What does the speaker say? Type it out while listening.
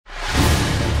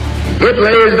It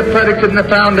lays the predicate and the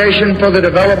foundation for the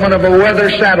development of a weather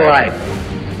satellite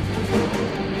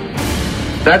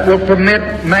that will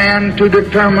permit man to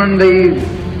determine the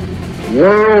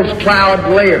world's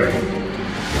cloud layer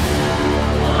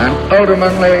and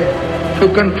ultimately to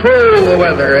control the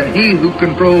weather, and he who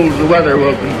controls the weather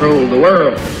will control the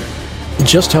world.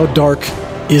 Just how dark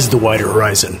is the wider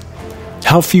horizon?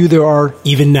 How few there are,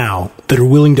 even now, that are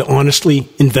willing to honestly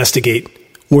investigate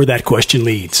where that question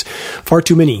leads. Far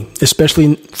too many, especially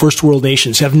in first world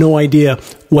nations, have no idea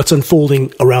what's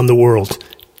unfolding around the world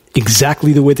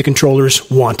exactly the way the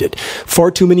controllers want it. Far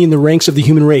too many in the ranks of the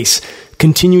human race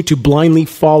continue to blindly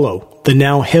follow the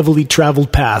now heavily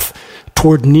traveled path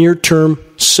toward near-term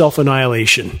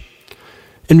self-annihilation.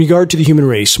 In regard to the human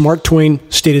race, Mark Twain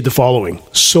stated the following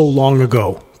so long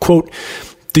ago, quote,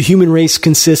 "The human race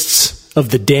consists of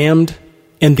the damned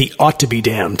and the ought to be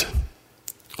damned."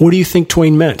 What do you think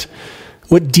Twain meant?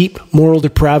 What deep moral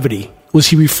depravity was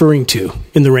he referring to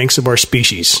in the ranks of our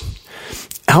species?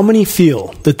 How many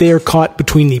feel that they are caught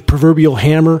between the proverbial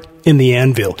hammer and the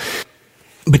anvil,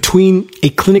 between a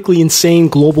clinically insane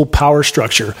global power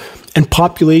structure and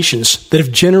populations that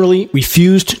have generally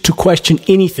refused to question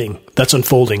anything that's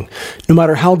unfolding, no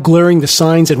matter how glaring the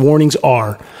signs and warnings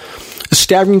are? A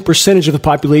staggering percentage of the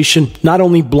population not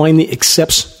only blindly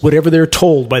accepts whatever they're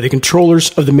told by the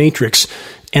controllers of the Matrix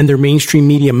and their mainstream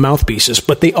media mouthpieces,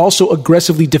 but they also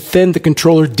aggressively defend the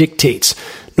controller dictates,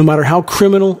 no matter how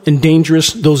criminal and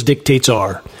dangerous those dictates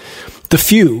are. The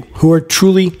few who are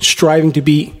truly striving to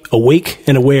be awake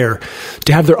and aware,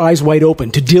 to have their eyes wide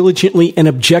open, to diligently and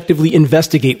objectively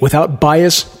investigate without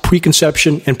bias,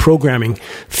 preconception, and programming,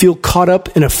 feel caught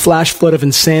up in a flash flood of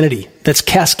insanity that's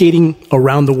cascading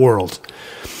around the world.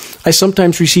 I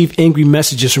sometimes receive angry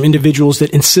messages from individuals that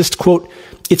insist, quote,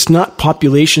 "It's not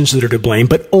populations that are to blame,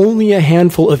 but only a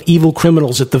handful of evil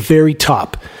criminals at the very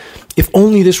top. If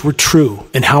only this were true,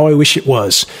 and how I wish it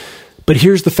was. But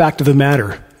here's the fact of the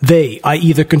matter. They,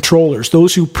 i.e. the controllers,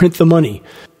 those who print the money,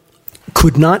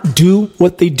 could not do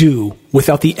what they do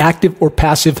without the active or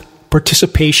passive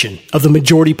participation of the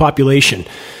majority population.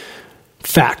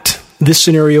 Fact, this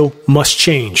scenario must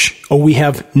change, or we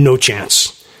have no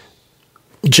chance."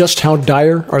 Just how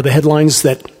dire are the headlines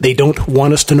that they don't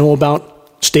want us to know about?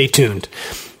 Stay tuned.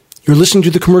 You're listening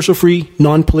to the commercial-free,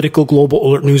 non-political Global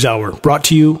Alert News Hour, brought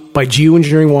to you by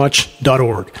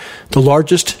geoengineeringwatch.org, the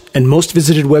largest and most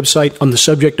visited website on the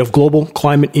subject of global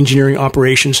climate engineering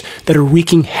operations that are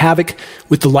wreaking havoc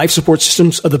with the life support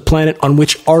systems of the planet on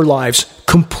which our lives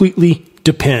completely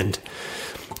depend.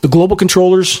 The global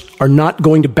controllers are not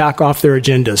going to back off their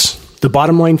agendas. The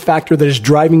bottom line factor that is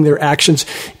driving their actions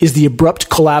is the abrupt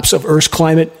collapse of Earth's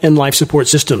climate and life support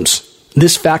systems.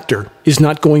 This factor is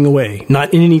not going away,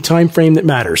 not in any time frame that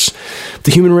matters.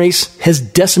 The human race has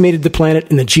decimated the planet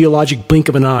in the geologic blink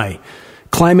of an eye.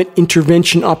 Climate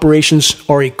intervention operations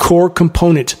are a core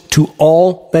component to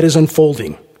all that is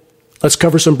unfolding. Let's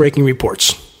cover some breaking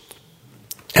reports.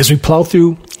 As we plow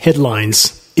through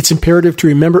headlines, it's imperative to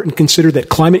remember and consider that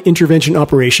climate intervention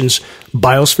operations,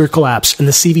 biosphere collapse, and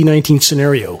the CV-19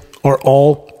 scenario are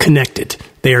all connected.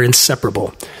 They are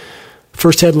inseparable.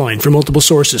 First headline from multiple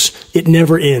sources. It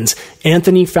never ends.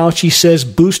 Anthony Fauci says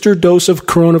booster dose of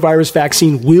coronavirus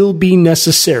vaccine will be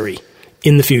necessary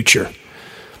in the future.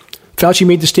 Fauci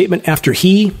made the statement after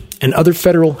he and other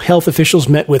federal health officials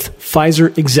met with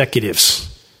Pfizer executives.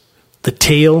 The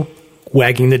tail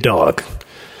wagging the dog.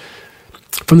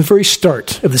 From the very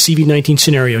start of the CV-19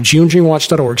 scenario,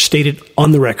 geoengineeringwatch.org stated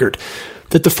on the record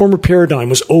that the former paradigm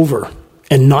was over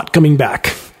and not coming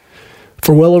back.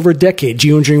 For well over a decade,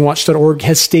 geoengineeringwatch.org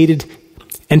has stated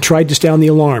and tried to sound the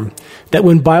alarm that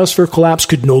when biosphere collapse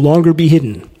could no longer be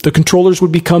hidden, the controllers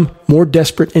would become more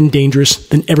desperate and dangerous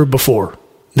than ever before.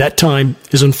 That time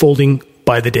is unfolding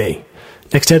by the day.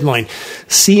 Next headline,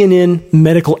 CNN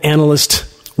medical analyst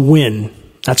Wynn,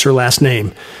 that's her last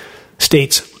name,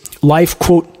 states, life,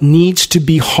 quote, needs to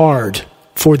be hard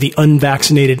for the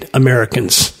unvaccinated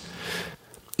Americans.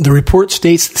 The report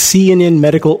states CNN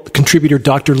medical contributor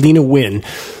Dr. Lena Wynn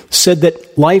said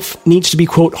that life needs to be,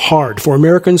 quote, hard for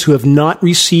Americans who have not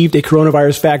received a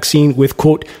coronavirus vaccine with,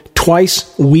 quote,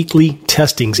 twice weekly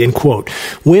testings, end quote.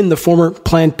 Wynn, the former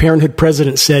Planned Parenthood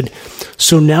president, said,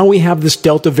 so now we have this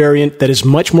Delta variant that is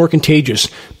much more contagious.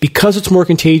 Because it's more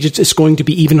contagious, it's going to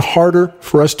be even harder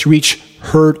for us to reach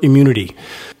herd immunity.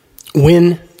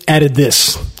 Wynn added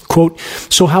this, quote,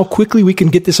 so how quickly we can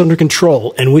get this under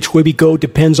control and which way we go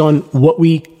depends on what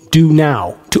we do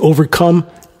now to overcome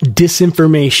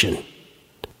disinformation.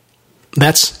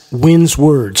 That's Wynn's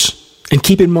words. And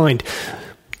keep in mind,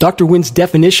 Dr. Nguyen's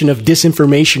definition of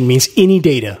disinformation means any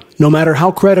data, no matter how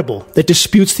credible, that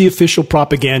disputes the official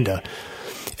propaganda.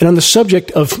 And on the subject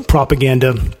of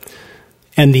propaganda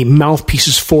and the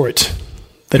mouthpieces for it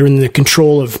that are in the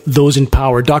control of those in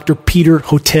power, Dr. Peter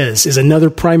Hotez is another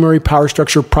primary power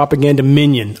structure propaganda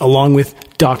minion, along with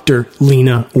Dr.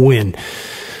 Leana Wen,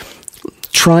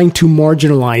 trying to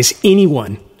marginalize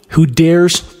anyone who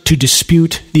dares to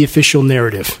dispute the official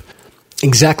narrative.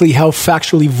 Exactly how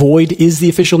factually void is the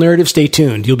official narrative? Stay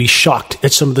tuned. You'll be shocked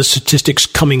at some of the statistics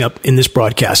coming up in this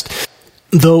broadcast.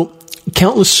 Though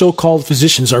countless so-called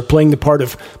physicians are playing the part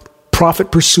of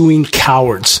profit-pursuing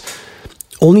cowards,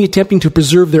 only attempting to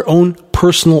preserve their own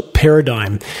personal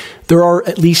paradigm, there are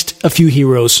at least a few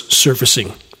heroes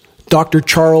surfacing. Dr.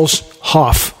 Charles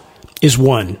Hoff is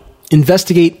one.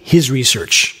 Investigate his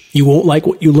research. You won't like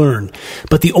what you learn,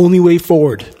 but the only way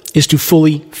forward is to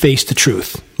fully face the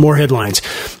truth. More headlines.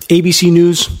 ABC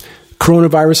News,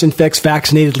 coronavirus infects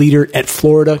vaccinated leader at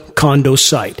Florida condo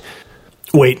site.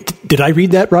 Wait, did I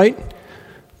read that right?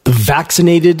 The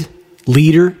vaccinated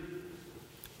leader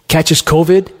catches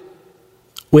COVID?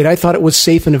 Wait, I thought it was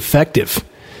safe and effective.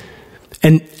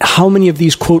 And how many of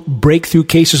these, quote, breakthrough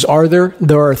cases are there?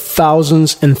 There are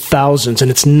thousands and thousands,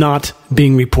 and it's not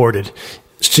being reported.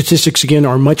 Statistics, again,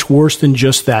 are much worse than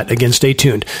just that. Again, stay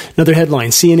tuned. Another headline,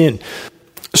 CNN.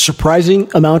 A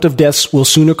surprising amount of deaths will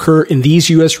soon occur in these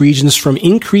U.S. regions from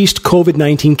increased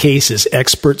COVID-19 cases,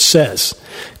 expert says.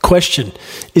 Question,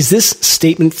 is this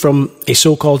statement from a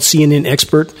so-called CNN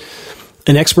expert,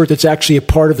 an expert that's actually a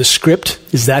part of the script?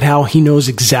 Is that how he knows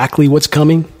exactly what's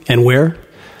coming and where?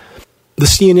 The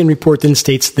CNN report then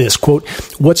states this, quote,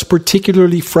 what's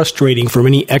particularly frustrating for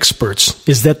many experts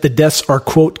is that the deaths are,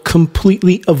 quote,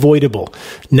 completely avoidable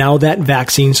now that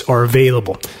vaccines are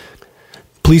available.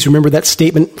 Please remember that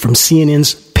statement from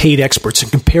CNN's paid experts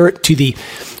and compare it to the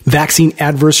vaccine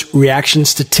adverse reaction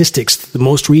statistics, the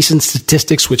most recent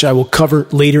statistics, which I will cover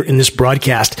later in this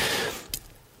broadcast.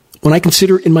 When I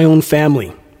consider in my own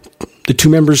family, the two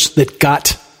members that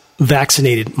got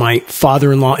vaccinated, my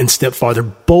father-in-law and stepfather,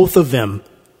 both of them,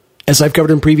 as I've covered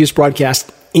in previous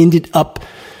broadcasts, ended up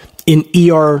in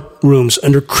ER rooms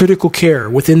under critical care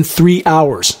within 3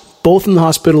 hours, both in the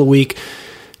hospital a week.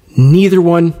 Neither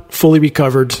one fully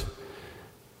recovered.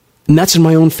 And that's in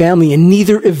my own family, and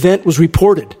neither event was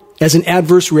reported as an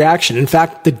adverse reaction. In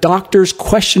fact, the doctors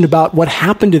questioned about what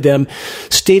happened to them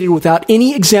stated without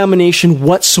any examination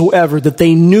whatsoever that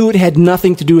they knew it had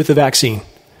nothing to do with the vaccine.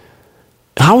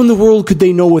 How in the world could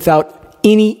they know without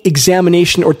any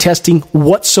examination or testing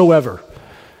whatsoever?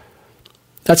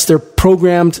 That's their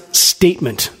programmed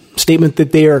statement that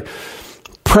they are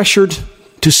pressured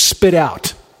to spit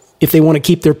out if they want to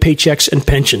keep their paychecks and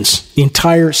pensions. The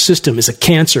entire system is a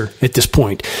cancer at this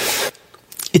point.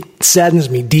 It saddens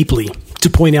me deeply to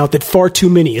point out that far too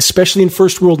many, especially in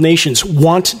first world nations,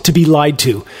 want to be lied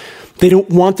to. They don't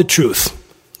want the truth.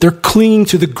 They're clinging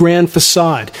to the grand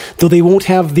facade, though they won't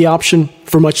have the option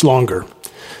for much longer.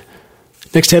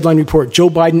 Next headline report.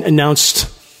 Joe Biden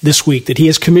announced this week that he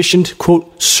has commissioned,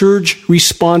 quote, surge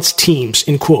response teams,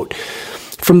 end quote,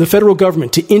 from the federal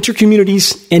government to enter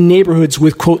communities and neighborhoods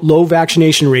with, quote, low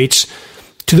vaccination rates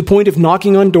to the point of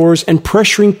knocking on doors and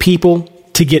pressuring people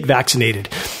to get vaccinated.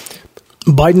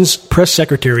 Biden's press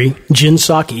secretary, Jen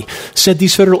Psaki, said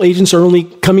these federal agents are only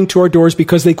coming to our doors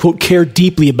because they, quote, care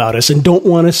deeply about us and don't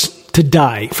want us to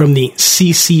die from the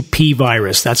CCP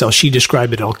virus. That's how she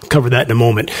described it. I'll cover that in a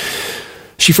moment.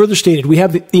 She further stated, we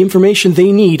have the information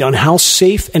they need on how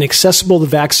safe and accessible the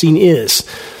vaccine is.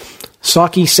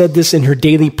 Psaki said this in her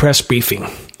daily press briefing.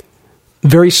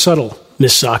 Very subtle,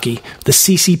 Ms. Psaki, the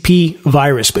CCP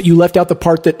virus, but you left out the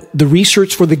part that the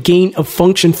research for the gain of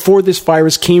function for this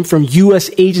virus came from U.S.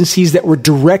 agencies that were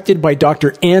directed by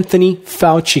Dr. Anthony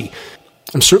Fauci.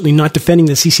 I'm certainly not defending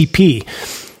the CCP,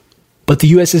 but the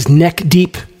U.S. is neck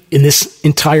deep in this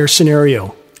entire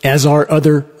scenario, as are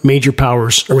other major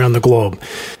powers around the globe.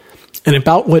 And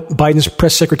about what Biden's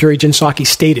press secretary, Jen Psaki,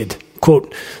 stated,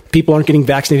 quote, people aren't getting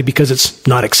vaccinated because it's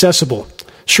not accessible.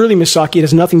 Surely, Ms. Psaki, it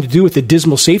has nothing to do with the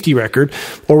dismal safety record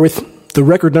or with the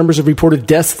record numbers of reported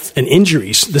deaths and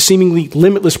injuries, the seemingly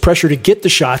limitless pressure to get the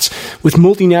shots, with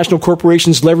multinational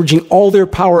corporations leveraging all their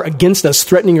power against us,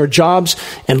 threatening our jobs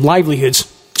and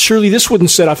livelihoods. Surely this wouldn't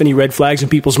set off any red flags in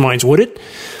people's minds, would it?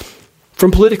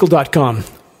 From Political.com,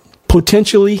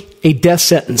 potentially a death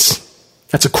sentence.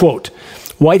 That's a quote.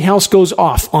 White House goes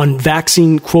off on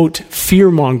vaccine, quote,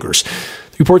 fear-mongers.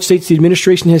 The report states the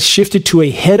administration has shifted to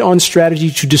a head-on strategy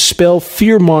to dispel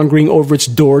fear-mongering over its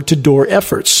door-to-door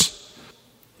efforts.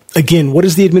 Again, what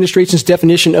is the administration's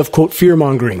definition of, quote,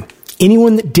 fear-mongering?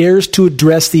 Anyone that dares to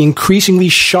address the increasingly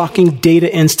shocking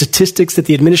data and statistics that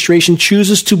the administration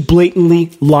chooses to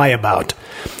blatantly lie about.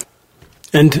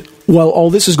 And while all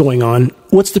this is going on,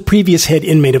 what's the previous head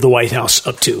inmate of the White House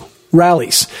up to?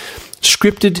 Rallies.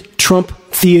 Scripted Trump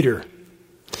theater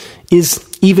is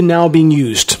even now being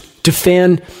used to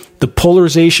fan the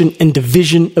polarization and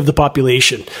division of the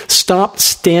population. Stop,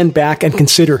 stand back, and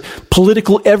consider.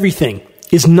 Political everything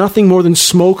is nothing more than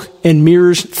smoke and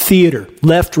mirrors theater.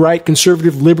 Left, right,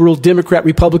 conservative, liberal, Democrat,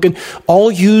 Republican,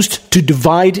 all used to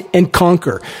divide and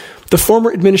conquer. The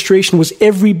former administration was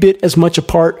every bit as much a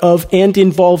part of and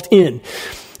involved in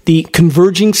the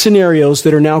converging scenarios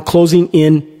that are now closing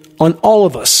in on all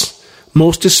of us,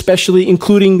 most especially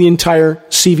including the entire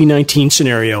CV-19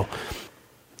 scenario.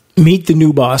 Meet the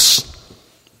new boss,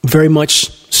 very much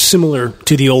similar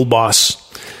to the old boss.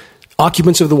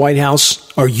 Occupants of the White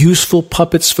House are useful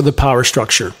puppets for the power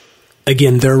structure.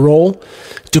 Again, their role,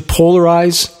 to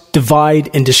polarize, divide,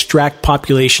 and distract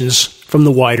populations from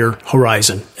the wider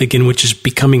horizon, again, which is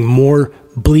becoming more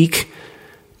bleak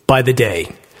by the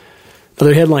day.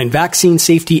 Another headline, vaccine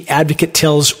safety advocate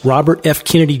tells Robert F.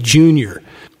 Kennedy Jr.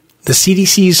 The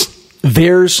CDC's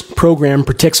VAERS program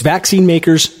protects vaccine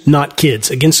makers, not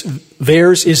kids. Against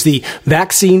VAERS is the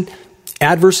Vaccine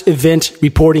Adverse Event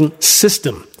Reporting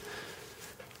System.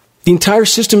 The entire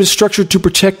system is structured to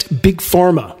protect Big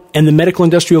Pharma and the medical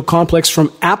industrial complex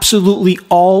from absolutely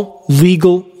all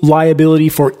legal liability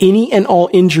for any and all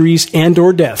injuries and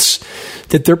or deaths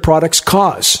that their products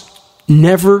cause.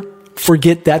 Never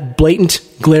forget that blatant,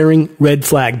 glaring red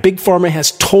flag. Big Pharma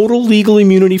has total legal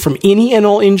immunity from any and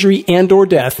all injury and or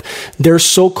death their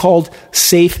so-called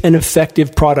safe and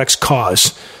effective products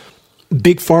cause.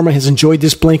 Big Pharma has enjoyed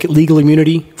this blanket legal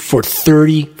immunity for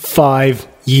 35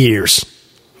 years.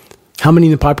 How many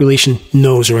in the population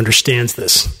knows or understands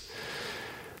this?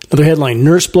 Another headline,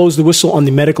 nurse blows the whistle on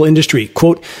the medical industry.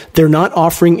 Quote, they're not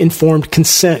offering informed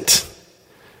consent.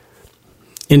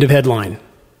 End of headline.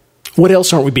 What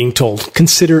else aren't we being told?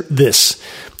 Consider this.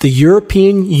 The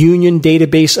European Union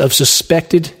database of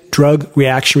suspected drug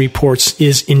reaction reports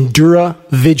is Endura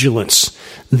Vigilance.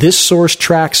 This source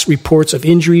tracks reports of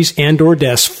injuries and or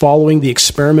deaths following the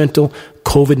experimental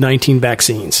COVID-19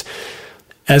 vaccines.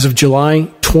 As of July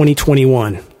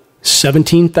 2021,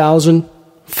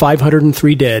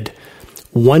 17,503 dead,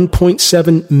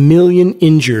 1.7 million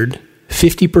injured,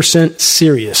 50%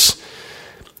 serious.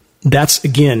 That's,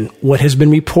 again, what has been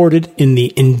reported in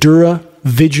the Endura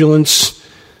Vigilance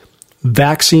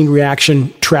vaccine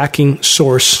reaction tracking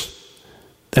source.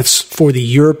 That's for the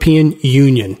European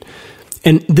Union.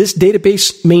 And this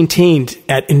database maintained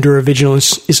at Endura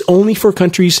Vigilance is only for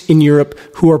countries in Europe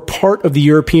who are part of the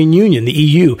European Union, the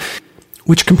EU,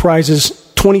 which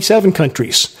comprises 27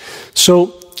 countries.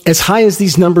 So as high as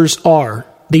these numbers are,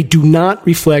 they do not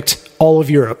reflect all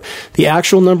of Europe. The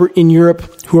actual number in Europe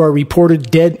who are reported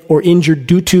dead or injured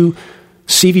due to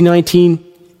CV-19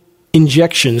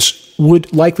 injections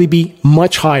would likely be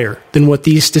much higher than what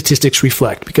these statistics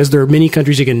reflect, because there are many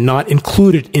countries, again, not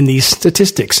included in these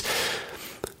statistics.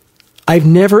 I've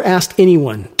never asked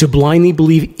anyone to blindly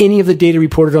believe any of the data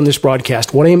reported on this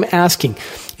broadcast. What I am asking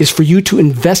is for you to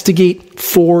investigate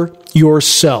for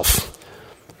yourself.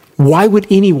 Why would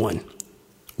anyone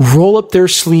roll up their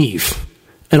sleeve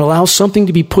and allow something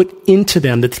to be put into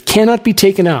them that cannot be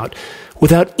taken out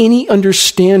without any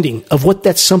understanding of what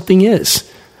that something is?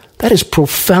 That is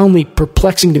profoundly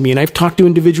perplexing to me. And I've talked to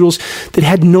individuals that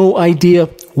had no idea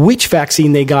which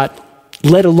vaccine they got,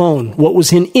 let alone what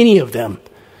was in any of them.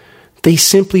 They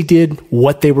simply did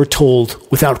what they were told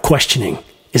without questioning.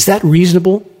 Is that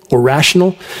reasonable or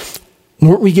rational?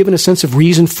 Weren't we given a sense of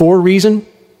reason for reason?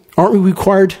 Aren't we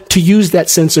required to use that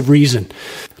sense of reason?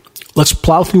 Let's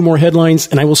plow through more headlines,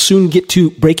 and I will soon get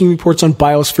to breaking reports on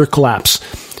biosphere collapse,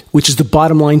 which is the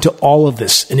bottom line to all of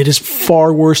this, and it is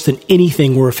far worse than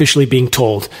anything we're officially being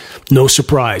told. No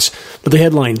surprise. But the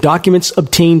headline, documents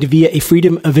obtained via a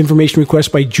Freedom of Information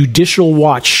request by Judicial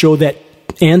Watch show that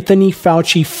Anthony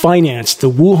Fauci financed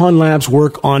the Wuhan lab's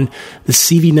work on the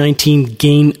CV-19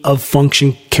 gain of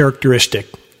function characteristic.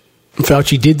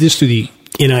 Fauci did this through the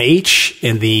NIH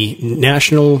and the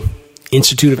National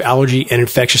Institute of Allergy and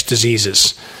Infectious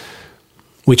Diseases,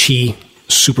 which he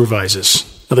supervises.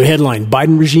 Another headline,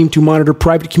 Biden regime to monitor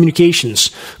private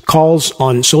communications, calls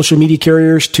on social media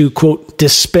carriers to, quote,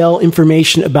 dispel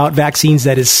information about vaccines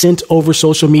that is sent over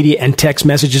social media and text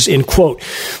messages, end quote.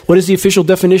 What is the official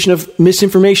definition of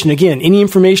misinformation? Again, any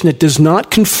information that does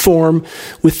not conform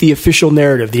with the official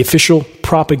narrative, the official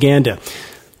propaganda.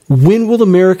 When will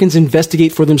Americans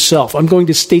investigate for themselves? I'm going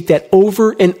to state that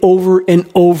over and over and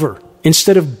over.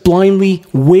 Instead of blindly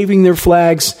waving their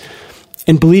flags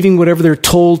and believing whatever they're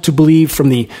told to believe from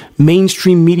the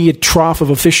mainstream media trough of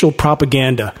official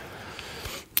propaganda.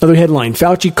 Another headline,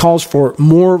 Fauci calls for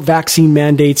more vaccine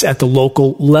mandates at the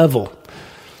local level.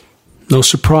 No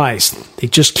surprise, they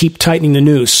just keep tightening the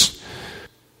noose.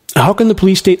 How can the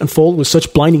police state unfold with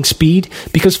such blinding speed?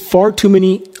 Because far too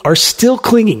many are still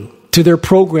clinging to their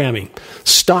programming,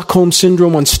 Stockholm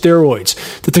Syndrome on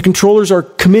steroids, that the controllers are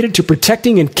committed to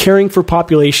protecting and caring for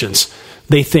populations.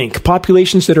 They think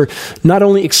populations that are not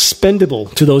only expendable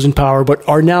to those in power, but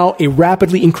are now a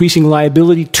rapidly increasing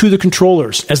liability to the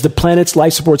controllers as the planet's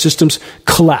life support systems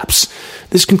collapse.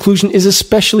 This conclusion is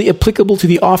especially applicable to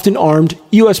the often armed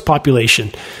U.S.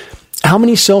 population. How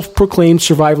many self-proclaimed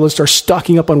survivalists are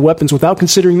stocking up on weapons without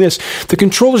considering this? The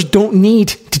controllers don't need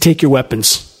to take your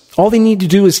weapons. All they need to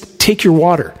do is take your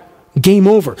water. Game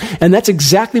over. And that's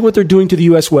exactly what they're doing to the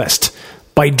U.S. West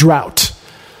by drought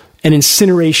and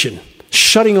incineration,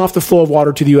 shutting off the flow of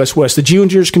water to the U.S. West. The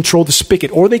geoengineers control the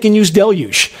spigot, or they can use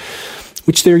deluge,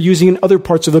 which they're using in other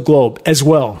parts of the globe as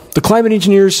well. The climate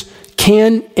engineers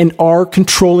can and are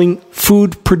controlling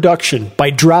food production by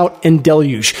drought and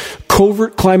deluge.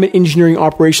 Covert climate engineering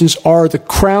operations are the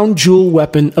crown jewel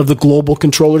weapon of the global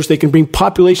controllers. They can bring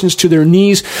populations to their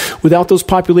knees without those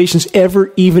populations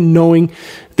ever even knowing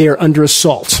they are under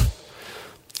assault.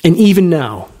 And even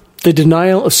now, the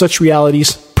denial of such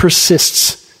realities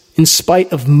persists in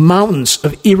spite of mountains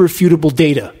of irrefutable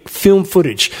data, film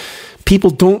footage. People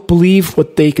don't believe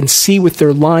what they can see with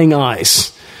their lying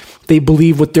eyes. They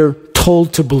believe what they're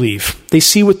told to believe. They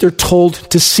see what they're told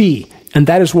to see. And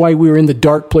that is why we are in the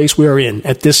dark place we are in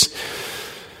at this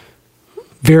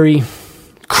very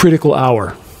critical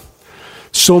hour.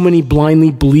 So many blindly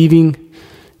believing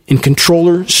in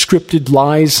controller scripted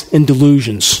lies and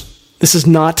delusions. This is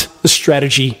not the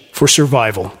strategy for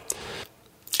survival.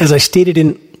 As I stated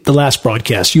in the last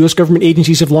broadcast, U.S. government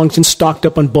agencies have long since stocked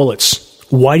up on bullets.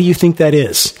 Why do you think that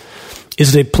is?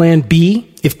 Is it a plan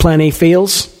B if plan A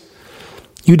fails?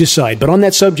 You decide. But on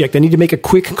that subject, I need to make a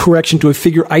quick correction to a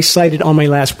figure I cited on my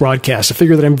last broadcast, a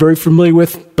figure that I'm very familiar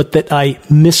with, but that I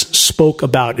misspoke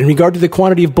about. In regard to the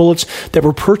quantity of bullets that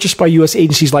were purchased by U.S.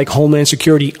 agencies like Homeland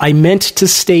Security, I meant to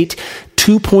state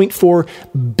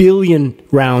 2.4 billion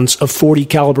rounds of .40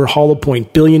 caliber hollow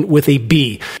point, billion with a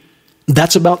B.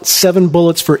 That's about 7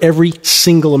 bullets for every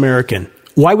single American.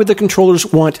 Why would the controllers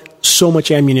want so much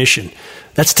ammunition?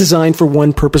 That's designed for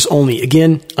one purpose only.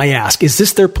 Again, I ask, is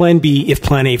this their plan B if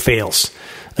plan A fails?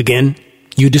 Again,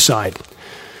 you decide.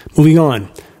 Moving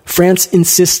on. France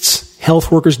insists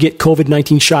health workers get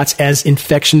COVID-19 shots as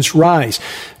infections rise.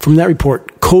 From that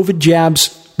report, COVID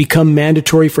jabs become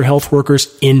mandatory for health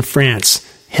workers in France.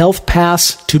 Health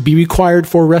pass to be required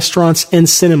for restaurants and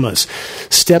cinemas.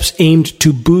 Steps aimed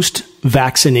to boost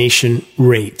vaccination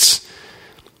rates.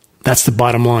 That's the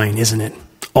bottom line, isn't it?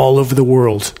 All over the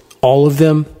world, all of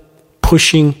them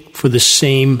pushing for the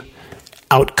same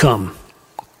outcome,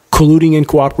 colluding and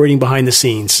cooperating behind the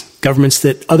scenes. Governments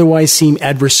that otherwise seem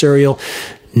adversarial,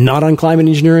 not on climate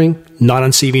engineering, not on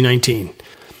CV-19.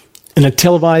 In a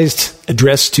televised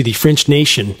address to the French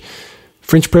nation,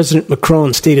 French President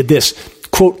Macron stated this,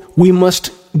 quote, "We must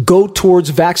go towards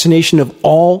vaccination of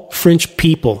all French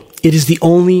people. It is the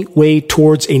only way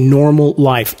towards a normal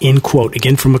life," end quote.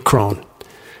 Again from Macron.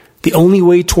 The only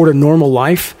way toward a normal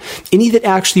life? Any that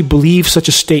actually believe such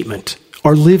a statement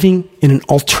are living in an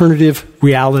alternative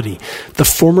reality. The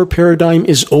former paradigm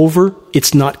is over.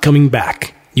 It's not coming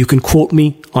back. You can quote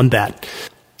me on that.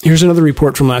 Here's another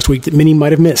report from last week that many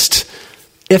might have missed.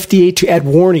 FDA to add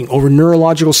warning over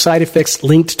neurological side effects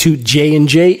linked to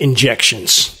J&J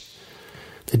injections.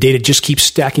 The data just keeps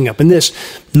stacking up. In this,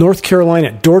 North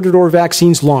Carolina door-to-door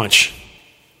vaccines launch.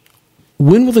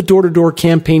 When will the door-to-door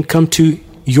campaign come to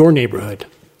your neighborhood?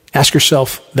 Ask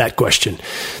yourself that question.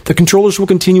 The controllers will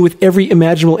continue with every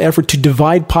imaginable effort to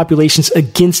divide populations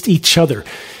against each other,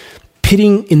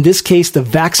 pitting, in this case, the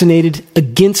vaccinated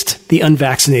against the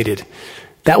unvaccinated.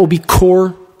 That will be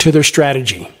core to their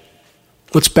strategy.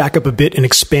 Let's back up a bit and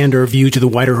expand our view to the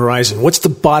wider horizon. What's the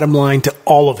bottom line to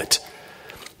all of it?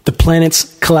 The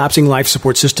planet's collapsing life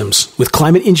support systems, with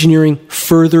climate engineering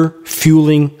further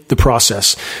fueling the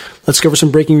process. Let's cover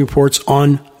some breaking reports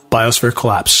on biosphere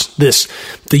collapse. This,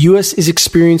 the U.S. is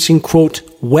experiencing, quote,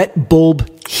 wet bulb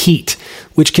heat,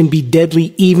 which can be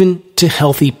deadly even to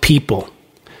healthy people.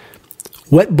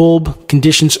 Wet bulb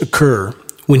conditions occur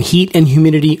when heat and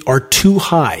humidity are too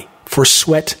high for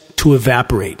sweat to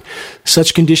evaporate.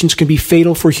 Such conditions can be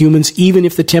fatal for humans even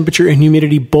if the temperature and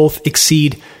humidity both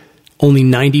exceed only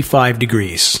 95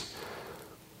 degrees.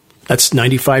 That's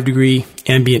 95 degree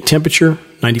ambient temperature,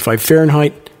 95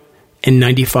 Fahrenheit, and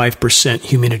 95%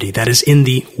 humidity. That is in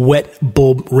the wet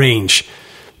bulb range.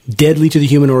 Deadly to the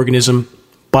human organism.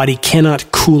 Body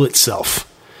cannot cool itself,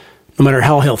 no matter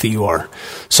how healthy you are.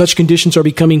 Such conditions are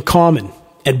becoming common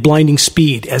at blinding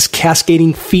speed as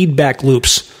cascading feedback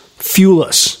loops fuel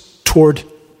us toward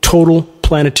total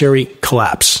planetary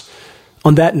collapse.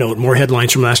 On that note, more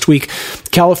headlines from last week.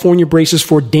 California braces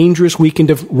for dangerous weekend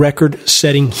of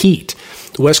record-setting heat.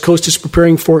 The West Coast is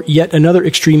preparing for yet another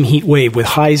extreme heat wave with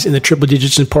highs in the triple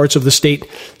digits in parts of the state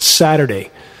Saturday.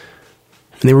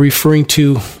 And they were referring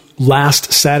to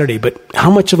last Saturday, but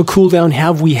how much of a cool down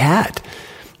have we had?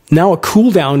 Now a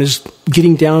cool down is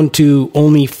getting down to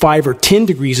only 5 or 10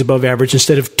 degrees above average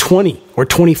instead of 20 or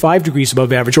 25 degrees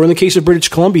above average, or in the case of British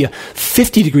Columbia,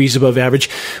 50 degrees above average,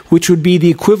 which would be the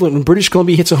equivalent when British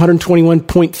Columbia hits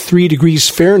 121.3 degrees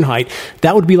Fahrenheit.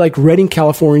 That would be like Redding,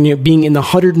 California being in the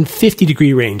 150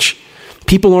 degree range.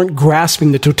 People aren't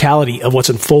grasping the totality of what's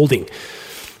unfolding.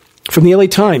 From the LA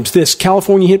Times, this: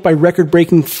 California hit by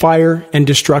record-breaking fire and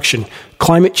destruction.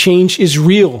 Climate change is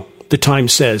real, the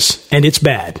Times says, and it's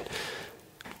bad.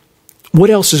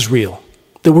 What else is real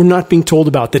that we're not being told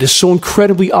about, that is so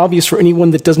incredibly obvious for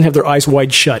anyone that doesn't have their eyes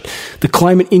wide shut? The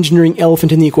climate engineering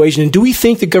elephant in the equation. And do we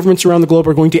think that governments around the globe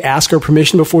are going to ask our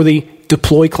permission before they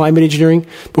deploy climate engineering?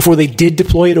 Before they did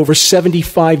deploy it over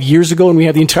 75 years ago, and we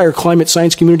have the entire climate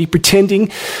science community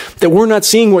pretending that we're not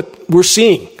seeing what we're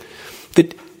seeing?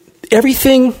 That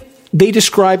everything they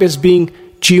describe as being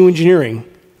geoengineering,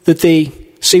 that they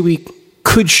say we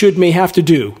could, should, may have to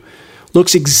do,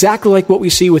 looks exactly like what we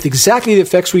see with exactly the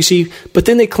effects we see, but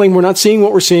then they claim we're not seeing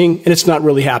what we're seeing and it's not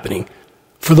really happening.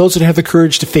 For those that have the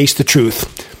courage to face the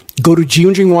truth, go to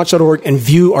geoengineeringwatch.org and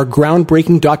view our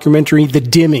groundbreaking documentary, The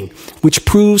Dimming, which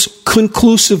proves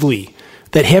conclusively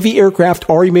that heavy aircraft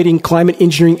are emitting climate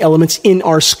engineering elements in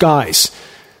our skies.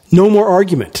 No more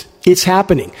argument. It's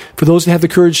happening. For those that have the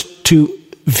courage to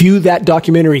view that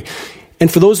documentary,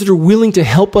 and for those that are willing to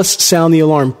help us sound the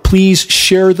alarm, please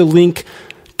share the link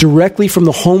directly from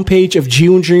the homepage of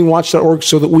geoengineeringwatch.org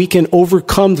so that we can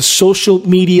overcome the social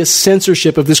media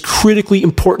censorship of this critically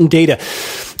important data.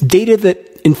 Data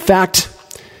that, in fact,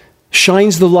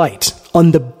 shines the light on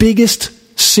the biggest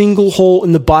single hole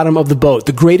in the bottom of the boat,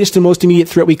 the greatest and most immediate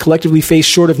threat we collectively face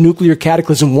short of nuclear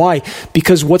cataclysm. Why?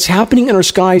 Because what's happening in our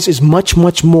skies is much,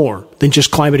 much more than just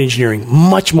climate engineering.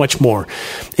 Much, much more.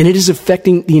 And it is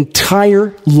affecting the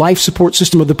entire life support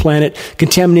system of the planet,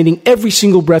 contaminating every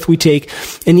single breath we take.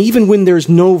 And even when there's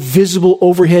no visible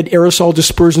overhead aerosol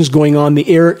dispersions going on, the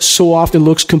air so often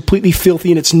looks completely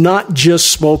filthy, and it's not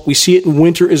just smoke. We see it in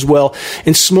winter as well.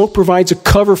 And smoke provides a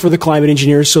cover for the climate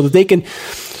engineers so that they can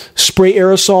spray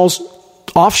aerosols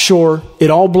offshore. It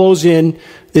all blows in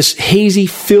this hazy,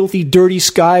 filthy, dirty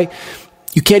sky.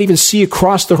 You can't even see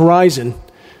across the horizon,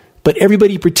 but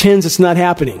everybody pretends it's not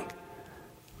happening.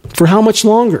 For how much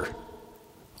longer?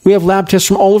 We have lab tests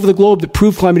from all over the globe that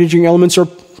prove climate engineering elements are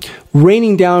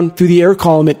raining down through the air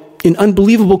column in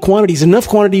unbelievable quantities, enough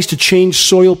quantities to change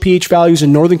soil pH values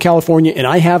in Northern California, and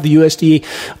I have the USDA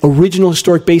original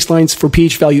historic baselines for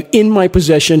pH value in my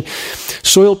possession.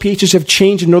 Soil pHs have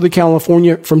changed in Northern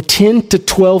California from 10 to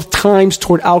 12 times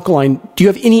toward alkaline. Do you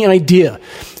have any idea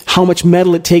how much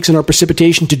metal it takes in our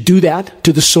precipitation to do that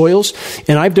to the soils?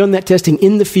 And I've done that testing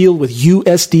in the field with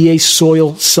USDA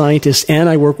soil scientists, and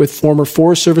I work with former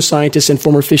Forest Service scientists and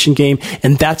former Fish and Game,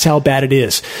 and that's how bad it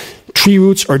is. Tree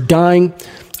roots are dying.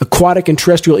 Aquatic and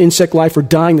terrestrial insect life are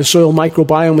dying. The soil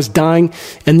microbiome is dying.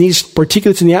 And these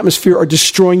particulates in the atmosphere are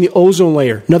destroying the ozone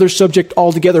layer. Another subject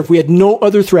altogether. If we had no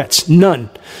other threats, none,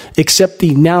 except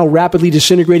the now rapidly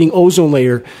disintegrating ozone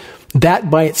layer, that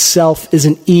by itself is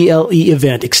an ELE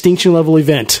event, extinction level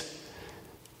event,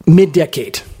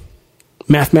 mid-decade,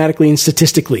 mathematically and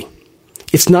statistically.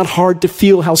 It's not hard to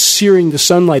feel how searing the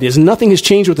sunlight is. Nothing has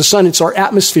changed with the sun. It's our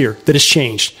atmosphere that has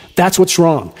changed. That's what's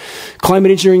wrong.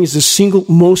 Climate engineering is the single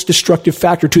most destructive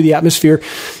factor to the atmosphere.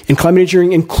 And climate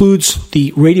engineering includes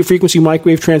the radio frequency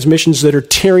microwave transmissions that are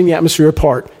tearing the atmosphere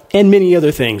apart, and many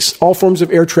other things. All forms of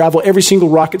air travel, every single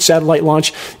rocket, satellite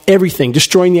launch, everything,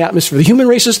 destroying the atmosphere. The human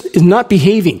race is not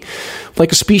behaving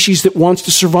like a species that wants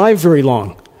to survive very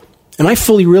long. And I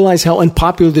fully realize how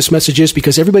unpopular this message is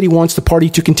because everybody wants the party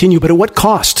to continue. But at what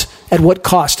cost? At what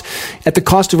cost? At the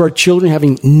cost of our children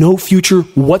having no future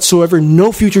whatsoever,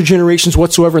 no future generations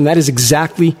whatsoever. And that is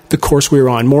exactly the course we're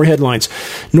on. More headlines.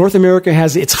 North America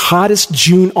has its hottest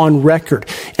June on record.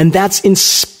 And that's in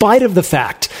spite of the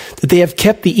fact that they have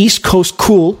kept the East Coast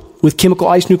cool with chemical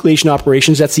ice nucleation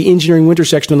operations. That's the engineering winter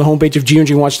section on the homepage of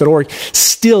geoengineeringwatch.org.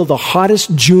 Still the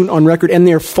hottest June on record, and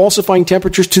they're falsifying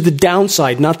temperatures to the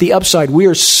downside, not the upside. We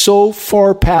are so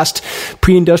far past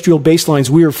pre-industrial baselines.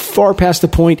 We are far past the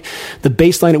point, the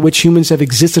baseline at which humans have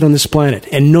existed on this planet,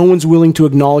 and no one's willing to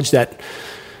acknowledge that.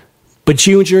 But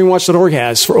geoengineeringwatch.org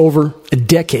has for over a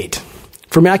decade.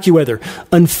 From AccuWeather,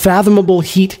 unfathomable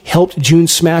heat helped June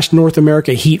smash North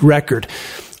America heat record.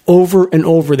 Over and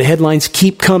over, the headlines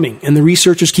keep coming, and the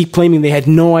researchers keep claiming they had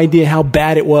no idea how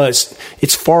bad it was.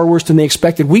 It's far worse than they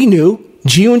expected. We knew.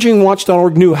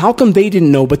 Geoengineeringwatch.org knew. How come they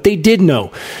didn't know? But they did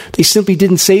know. They simply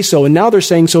didn't say so, and now they're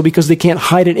saying so because they can't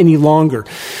hide it any longer.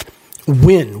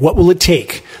 When? What will it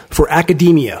take for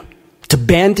academia to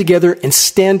band together and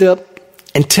stand up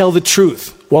and tell the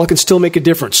truth while it can still make a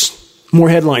difference? More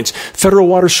headlines. Federal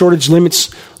water shortage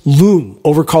limits loom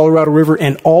over Colorado River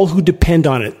and all who depend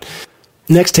on it.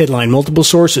 Next headline, multiple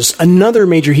sources. Another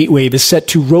major heat wave is set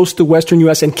to roast the western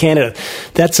U.S. and Canada.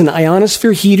 That's an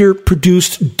ionosphere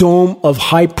heater-produced dome of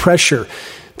high pressure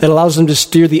that allows them to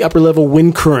steer the upper-level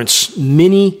wind currents.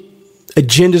 Many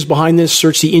agendas behind this.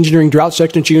 Search the engineering drought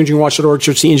section at geoengineeringwatch.org.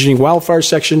 Search the engineering wildfire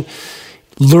section.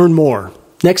 Learn more.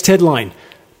 Next headline,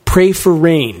 pray for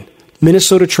rain.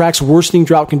 Minnesota tracks worsening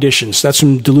drought conditions. That's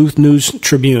from Duluth News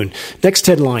Tribune. Next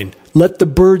headline, let the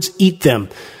birds eat them.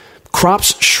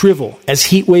 Crops shrivel as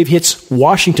heat wave hits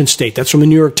Washington state. That's from the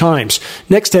New York Times.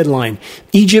 Next headline,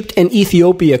 Egypt and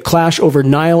Ethiopia clash over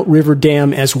Nile River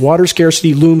Dam as water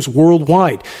scarcity looms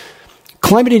worldwide.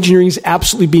 Climate engineering is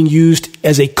absolutely being used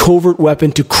as a covert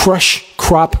weapon to crush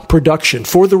crop production.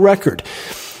 For the record,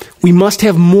 we must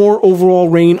have more overall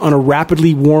rain on a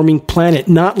rapidly warming planet,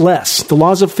 not less. The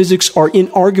laws of physics are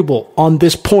inarguable on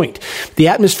this point. The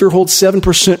atmosphere holds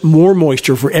 7% more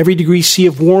moisture for every degree C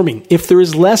of warming. If there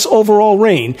is less overall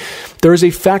rain, there is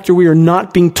a factor we are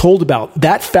not being told about.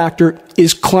 That factor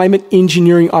is climate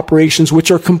engineering operations, which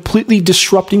are completely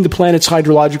disrupting the planet's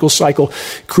hydrological cycle,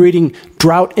 creating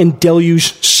drought and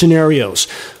deluge scenarios.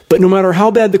 But no matter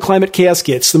how bad the climate chaos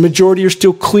gets, the majority are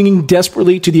still clinging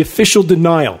desperately to the official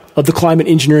denial of the climate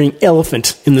engineering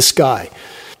elephant in the sky.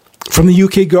 From the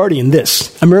UK Guardian,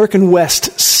 this, American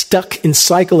West stuck in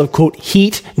cycle of, quote,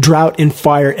 heat, drought, and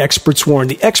fire, experts warn.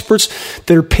 The experts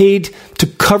that are paid to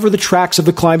cover the tracks of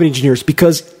the climate engineers,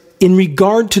 because in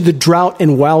regard to the drought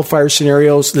and wildfire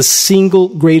scenarios, the single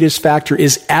greatest factor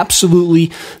is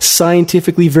absolutely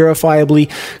scientifically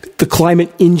verifiably the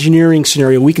climate engineering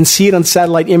scenario. We can see it on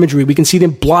satellite imagery. We can see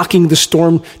them blocking the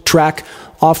storm track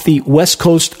off the west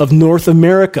coast of North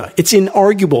America. It's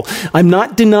inarguable. I'm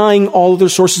not denying all other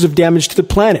sources of damage to the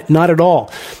planet. Not at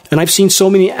all. And I've seen so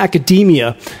many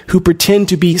academia who pretend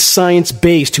to be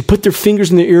science-based, who put their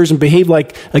fingers in their ears and behave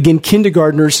like, again,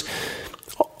 kindergartners.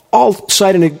 I'll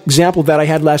cite an example that I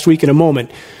had last week in a moment,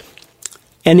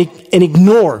 and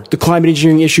ignore the climate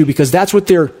engineering issue because that's what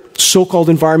their so-called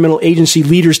environmental agency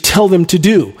leaders tell them to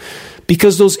do.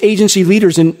 Because those agency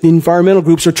leaders and environmental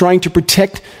groups are trying to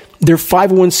protect their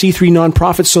 501c3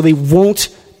 nonprofits so they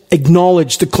won't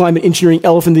acknowledge the climate engineering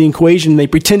elephant in the equation. They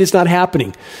pretend it's not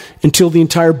happening until the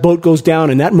entire boat goes down,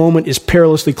 and that moment is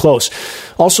perilously close.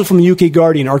 Also from the UK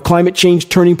Guardian, our climate change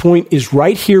turning point is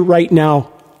right here, right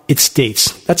now, it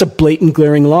states. That's a blatant,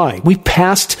 glaring lie. We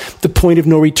passed the point of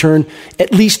no return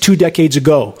at least 2 decades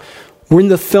ago. We're in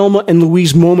the Thelma and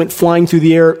Louise moment flying through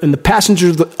the air, and the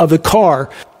passengers of the car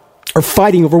are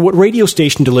fighting over what radio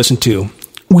station to listen to.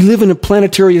 We live in a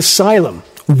planetary asylum.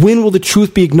 When will the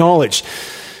truth be acknowledged?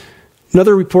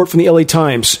 Another report from the LA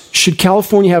Times. Should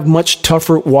California have much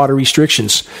tougher water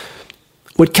restrictions?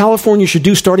 What California should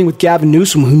do, starting with Gavin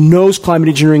Newsom, who knows climate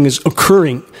engineering is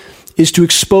occurring, is to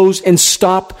expose and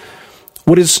stop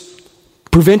what is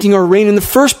preventing our rain in the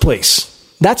first place.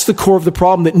 That's the core of the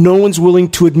problem that no one's willing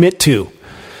to admit to.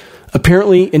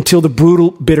 Apparently, until the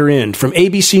brutal, bitter end. From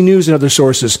ABC News and other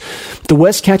sources, the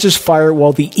West catches fire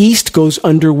while the East goes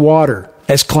underwater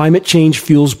as climate change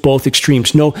fuels both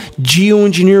extremes. No,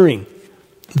 geoengineering.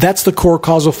 That's the core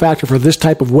causal factor for this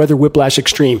type of weather whiplash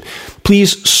extreme.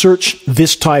 Please search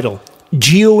this title.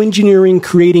 Geoengineering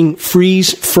creating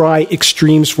freeze-fry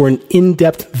extremes for an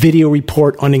in-depth video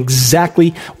report on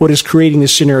exactly what is creating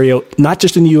this scenario, not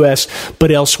just in the U.S.,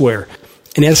 but elsewhere.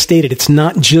 And as stated, it's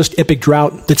not just epic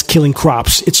drought that's killing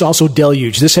crops. It's also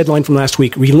deluge. This headline from last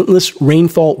week, relentless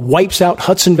rainfall wipes out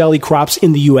Hudson Valley crops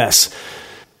in the U.S.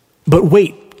 But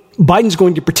wait, Biden's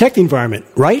going to protect the environment,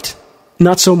 right?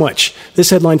 Not so much. This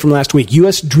headline from last week,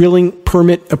 U.S. drilling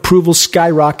permit approvals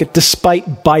skyrocket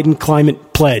despite Biden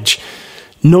climate pledge.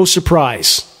 No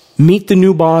surprise. Meet the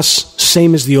new boss,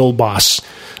 same as the old boss.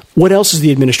 What else is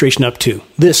the administration up to?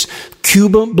 This: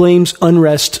 Cuba blames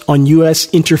unrest on U.S.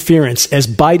 interference as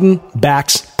Biden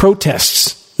backs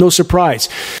protests. No surprise.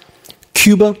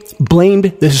 Cuba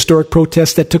blamed the historic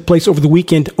protests that took place over the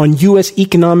weekend on U.S.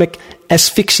 economic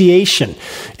asphyxiation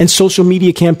and social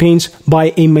media campaigns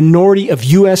by a minority of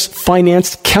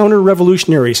U.S.-financed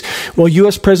counter-revolutionaries, while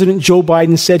U.S. President Joe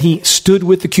Biden said he stood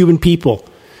with the Cuban people.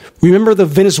 Remember the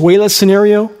Venezuela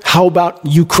scenario? How about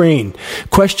Ukraine?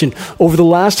 Question: over the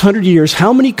last 100 years,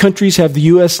 how many countries have the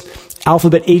U.S.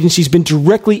 alphabet agencies been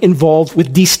directly involved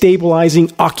with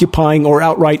destabilizing, occupying, or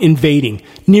outright invading?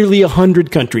 Nearly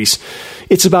 100 countries.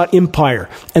 It's about empire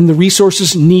and the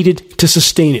resources needed to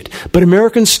sustain it. But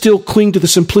Americans still cling to the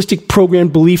simplistic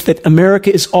programmed belief that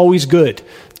America is always good.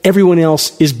 Everyone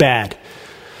else is bad.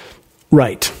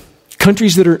 Right.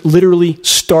 Countries that are literally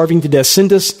starving to death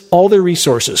send us all their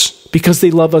resources because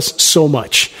they love us so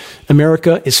much.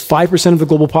 America is 5% of the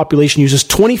global population, uses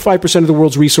 25% of the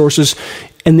world's resources,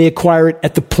 and they acquire it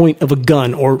at the point of a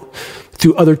gun or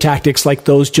through other tactics like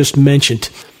those just mentioned.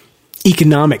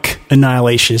 Economic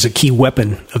annihilation is a key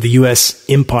weapon of the U.S.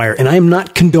 empire, and I am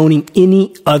not condoning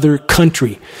any other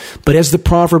country. But as the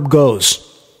proverb goes,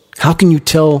 how can you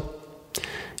tell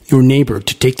your neighbor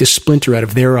to take the splinter out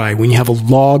of their eye when you have a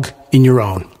log in your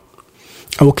own?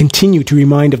 I will continue to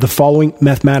remind of the following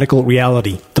mathematical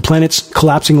reality. The planet's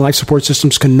collapsing life support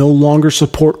systems can no longer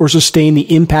support or sustain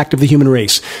the impact of the human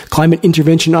race. Climate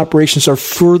intervention operations are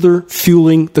further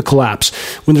fueling the collapse.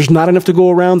 When there's not enough to go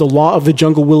around, the law of the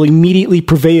jungle will immediately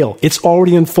prevail. It's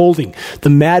already unfolding. The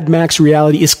Mad Max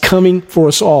reality is coming for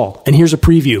us all. And here's a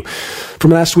preview.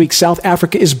 From last week, South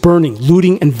Africa is burning,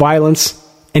 looting, and violence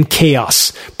and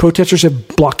chaos. Protesters have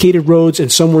blockaded roads,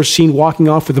 and some were seen walking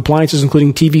off with appliances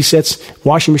including TV sets,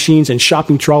 washing machines, and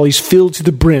shopping trolleys filled to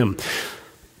the brim.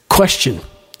 Question: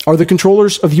 are the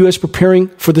controllers of the U.S. preparing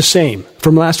for the same?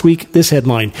 From last week, this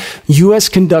headline: U.S.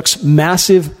 conducts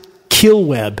massive kill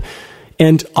web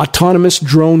and autonomous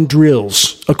drone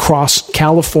drills across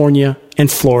California and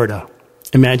Florida.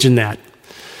 Imagine that.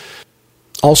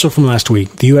 Also from last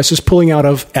week, the U.S. is pulling out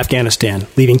of Afghanistan,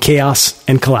 leaving chaos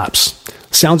and collapse.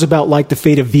 Sounds about like the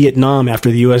fate of Vietnam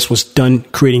after the U.S. was done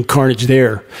creating carnage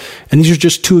there. And these are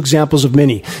just two examples of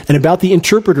many. And about the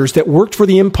interpreters that worked for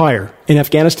the empire in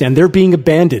Afghanistan, they're being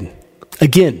abandoned.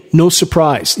 Again, no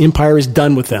surprise. The empire is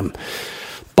done with them.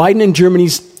 Biden and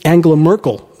Germany's Angela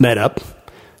Merkel met up.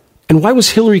 And why was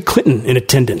Hillary Clinton in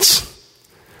attendance?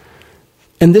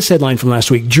 And this headline from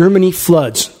last week: Germany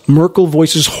floods. Merkel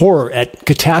voices horror at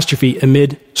catastrophe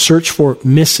amid search for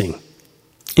missing.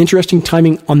 Interesting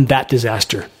timing on that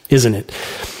disaster, isn't it?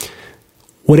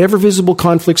 Whatever visible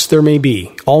conflicts there may be,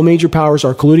 all major powers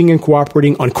are colluding and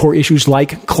cooperating on core issues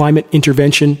like climate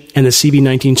intervention and the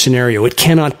CV-19 scenario. It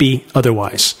cannot be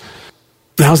otherwise.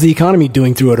 How's the economy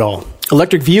doing through it all?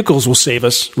 Electric vehicles will save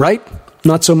us, right?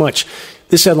 Not so much.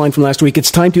 This headline from last week: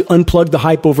 it's time to unplug the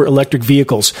hype over electric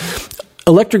vehicles.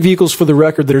 Electric vehicles, for the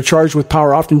record, that are charged with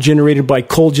power often generated by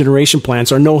coal generation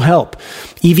plants are no help.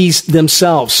 EVs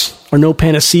themselves are no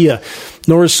panacea,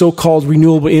 nor is so-called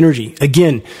renewable energy.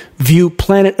 Again, view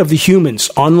Planet of the Humans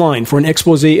online for an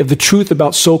expose of the truth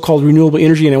about so-called renewable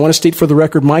energy. And I want to state for the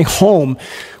record, my home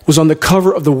was on the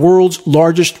cover of the world's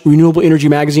largest renewable energy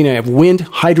magazine. I have wind,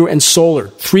 hydro, and solar,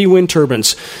 3 wind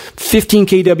turbines, 15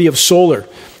 kW of solar.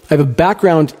 I have a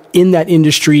background in that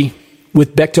industry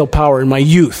with Bechtel Power in my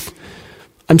youth.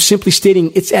 I'm simply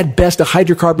stating it's at best a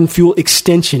hydrocarbon fuel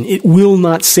extension. It will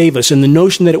not save us, and the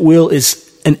notion that it will is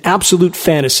an absolute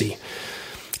fantasy.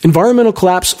 Environmental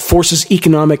collapse forces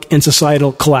economic and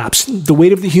societal collapse. The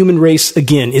weight of the human race,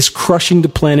 again, is crushing the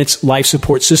planet's life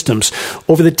support systems.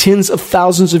 Over the tens of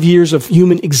thousands of years of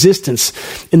human existence,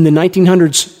 in the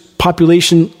 1900s,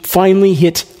 population finally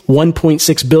hit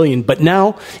 1.6 billion, but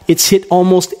now it's hit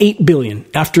almost 8 billion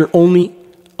after only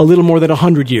a little more than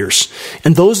 100 years.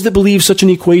 And those that believe such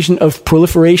an equation of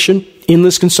proliferation,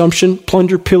 endless consumption,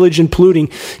 plunder, pillage, and polluting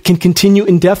can continue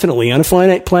indefinitely on a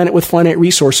finite planet with finite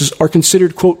resources are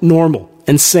considered, quote, normal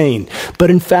and sane.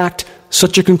 But in fact,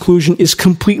 such a conclusion is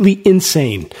completely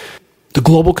insane. The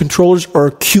global controllers are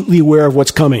acutely aware of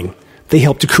what's coming. They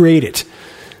help to create it.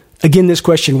 Again, this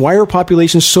question: why are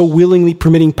populations so willingly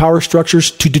permitting power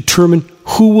structures to determine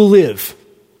who will live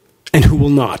and who will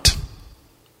not?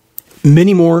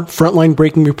 Many more frontline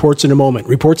breaking reports in a moment.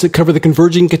 Reports that cover the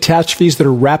converging catastrophes that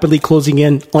are rapidly closing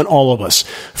in on all of us.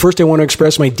 First, I want to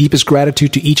express my deepest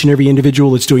gratitude to each and every individual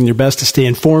that's doing their best to stay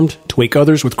informed, to wake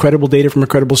others with credible data from a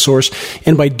credible source,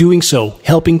 and by doing so,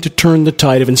 helping to turn the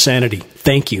tide of insanity.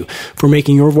 Thank you for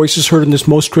making your voices heard in this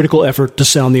most critical effort to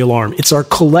sound the alarm. It's our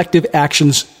collective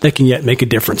actions that can yet make a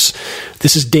difference.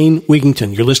 This is Dane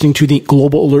Wigington. You're listening to the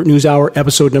Global Alert News Hour,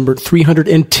 episode number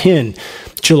 310,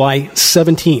 July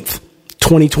 17th.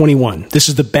 2021. This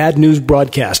is the bad news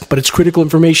broadcast, but it's critical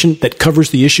information that covers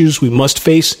the issues we must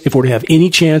face if we're to have any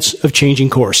chance of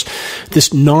changing course.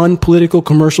 This non-political,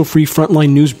 commercial-free frontline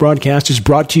news broadcast is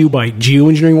brought to you by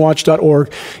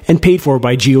geoengineeringwatch.org and paid for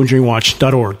by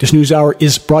geoengineeringwatch.org. This news hour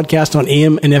is broadcast on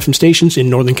AM and FM stations in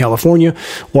Northern California,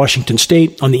 Washington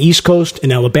State, on the East Coast,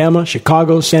 in Alabama,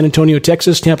 Chicago, San Antonio,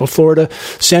 Texas, Tampa, Florida,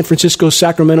 San Francisco,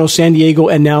 Sacramento, San Diego,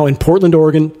 and now in Portland,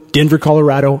 Oregon, Denver,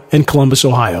 Colorado, and Columbus,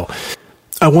 Ohio.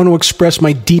 I want to express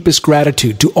my deepest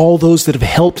gratitude to all those that have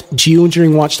helped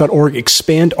geoengineeringwatch.org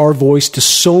expand our voice to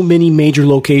so many major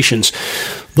locations.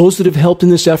 Those that have helped in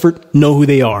this effort know who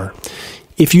they are.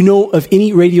 If you know of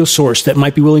any radio source that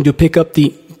might be willing to pick up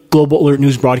the Global Alert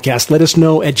News broadcast, let us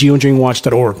know at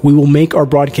geoengineeringwatch.org. We will make our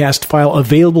broadcast file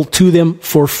available to them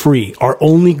for free. Our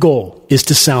only goal is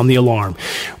to sound the alarm.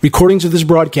 Recordings of this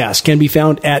broadcast can be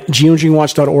found at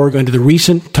geoengineeringwatch.org under the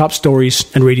recent top stories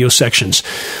and radio sections.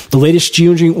 The latest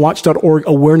geoengineeringwatch.org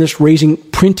awareness-raising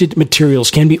printed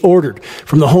materials can be ordered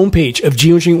from the homepage of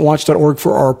geoengineeringwatch.org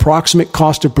for our approximate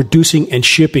cost of producing and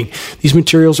shipping. These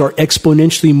materials are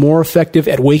exponentially more effective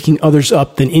at waking others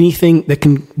up than anything that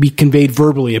can be conveyed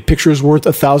verbally. A picture is worth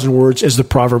 1,000 words, as the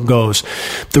proverb goes.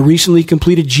 The recently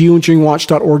completed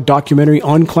geoengineeringwatch.org documentary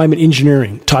on climate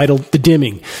engineering, titled The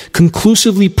Dimming,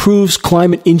 conclusively proves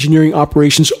climate engineering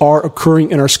operations are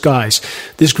occurring in our skies.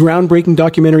 This groundbreaking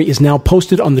documentary is now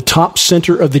posted on the top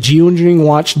center of the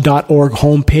geoengineeringwatch.org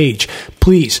homepage.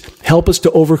 Please help us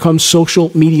to overcome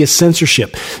social media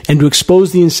censorship and to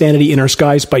expose the insanity in our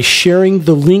skies by sharing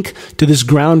the link to this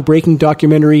groundbreaking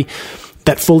documentary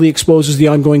that fully exposes the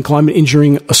ongoing climate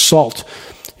engineering assault.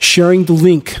 Sharing the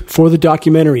link for the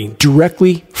documentary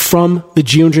directly from the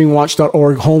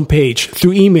geoengineeringwatch.org homepage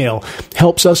through email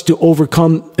helps us to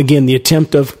overcome, again, the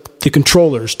attempt of the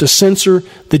controllers to censor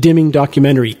the Dimming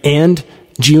documentary and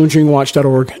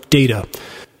geoengineeringwatch.org data.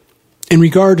 In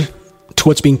regard to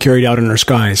what's being carried out in our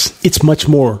skies, it's much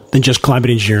more than just climate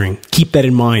engineering. Keep that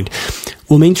in mind.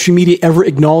 Will mainstream media ever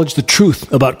acknowledge the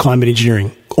truth about climate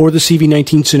engineering or the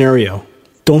CV-19 scenario?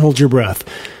 Don't hold your breath.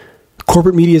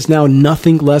 Corporate media is now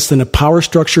nothing less than a power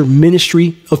structure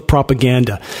ministry of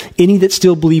propaganda. Any that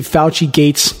still believe Fauci,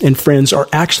 Gates, and friends are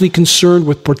actually concerned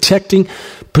with protecting,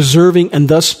 preserving, and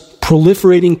thus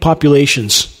proliferating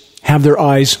populations have their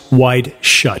eyes wide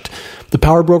shut. The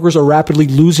power brokers are rapidly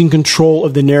losing control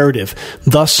of the narrative.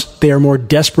 Thus, they are more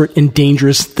desperate and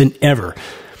dangerous than ever.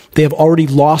 They have already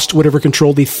lost whatever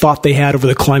control they thought they had over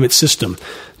the climate system.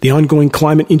 The ongoing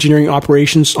climate engineering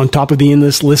operations, on top of the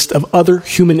endless list of other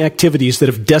human activities that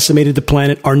have decimated the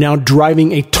planet, are now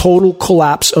driving a total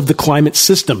collapse of the climate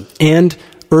system and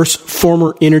Earth's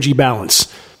former energy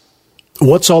balance.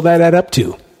 What's all that add up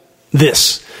to?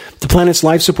 This. The planet's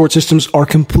life support systems are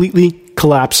completely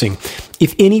collapsing.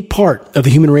 If any part of the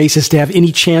human race is to have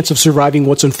any chance of surviving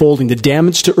what's unfolding, the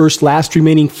damage to Earth's last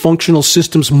remaining functional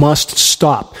systems must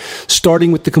stop,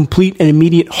 starting with the complete and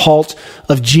immediate halt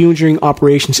of geoengineering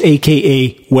operations,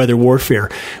 aka weather warfare,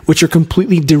 which are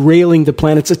completely derailing the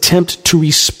planet's attempt to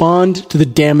respond to the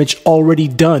damage already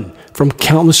done from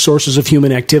countless sources of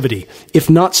human activity. If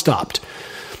not stopped,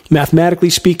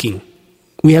 mathematically speaking,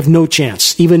 we have no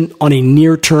chance, even on a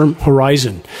near-term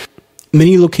horizon.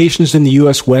 Many locations in the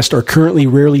U.S. West are currently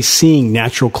rarely seeing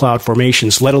natural cloud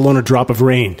formations, let alone a drop of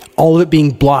rain, all of it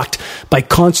being blocked by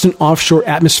constant offshore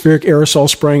atmospheric aerosol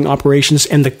spraying operations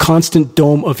and the constant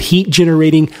dome of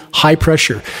heat-generating high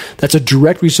pressure. That's a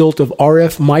direct result of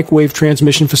RF microwave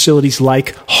transmission facilities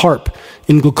like HAARP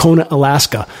in Glaucona,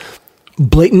 Alaska.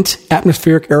 Blatant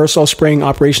atmospheric aerosol spraying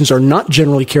operations are not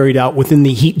generally carried out within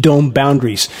the heat dome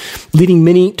boundaries, leading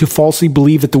many to falsely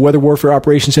believe that the weather warfare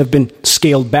operations have been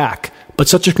scaled back. But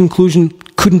such a conclusion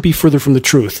couldn't be further from the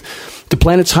truth. The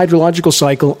planet's hydrological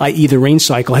cycle, i.e. the rain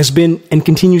cycle, has been and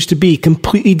continues to be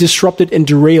completely disrupted and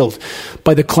derailed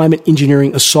by the climate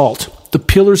engineering assault, the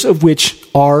pillars of which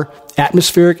are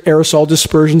atmospheric aerosol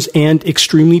dispersions and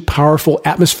extremely powerful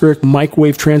atmospheric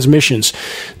microwave transmissions.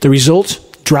 The result?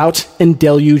 Drought and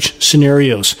deluge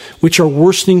scenarios, which are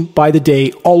worsening by the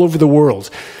day all over the world.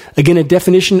 Again, a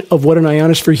definition of what an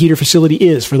ionosphere heater facility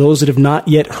is for those that have not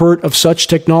yet heard of such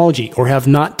technology or have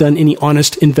not done any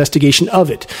honest investigation of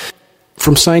it.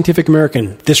 From Scientific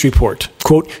American, this report,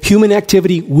 quote, human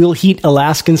activity will heat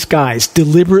Alaskan skies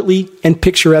deliberately and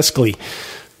picturesquely,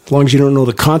 as long as you don't know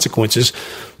the consequences.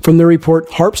 From the report,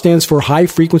 HAARP stands for High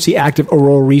Frequency Active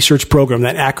Auroral Research Program.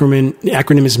 That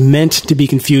acronym is meant to be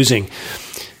confusing.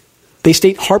 They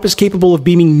state HAARP is capable of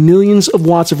beaming millions of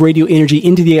watts of radio energy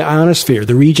into the ionosphere,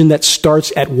 the region that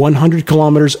starts at 100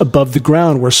 kilometers above the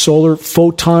ground, where solar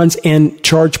photons and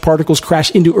charged particles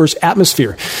crash into Earth's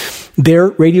atmosphere. There,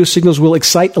 radio signals will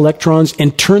excite electrons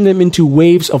and turn them into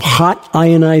waves of hot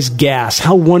ionized gas.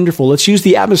 How wonderful. Let's use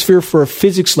the atmosphere for a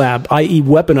physics lab, i.e.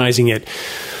 weaponizing it.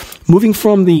 Moving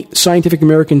from the Scientific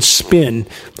American spin,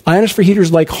 ionosphere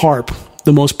heaters like HAARP,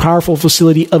 the most powerful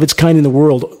facility of its kind in the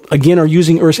world, again, are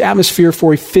using Earth's atmosphere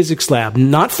for a physics lab,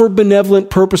 not for benevolent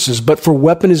purposes, but for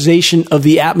weaponization of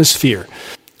the atmosphere.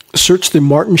 Search the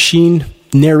Martin Sheen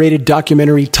narrated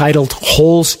documentary titled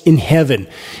Holes in Heaven,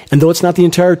 and though it's not the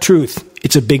entire truth,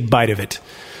 it's a big bite of it.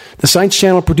 The Science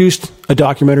Channel produced a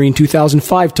documentary in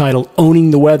 2005 titled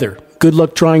Owning the Weather. Good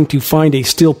luck trying to find a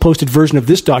still posted version of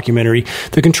this documentary.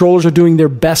 The controllers are doing their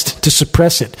best to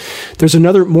suppress it. There's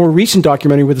another more recent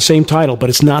documentary with the same title, but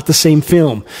it's not the same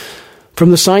film.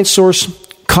 From the science source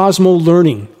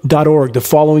cosmolearning.org, the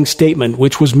following statement,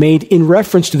 which was made in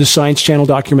reference to the Science Channel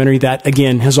documentary that,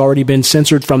 again, has already been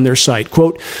censored from their site.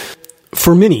 Quote,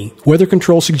 for many, weather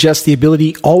control suggests the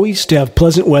ability always to have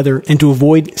pleasant weather and to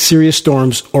avoid serious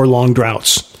storms or long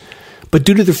droughts. But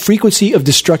due to the frequency of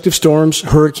destructive storms,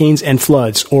 hurricanes, and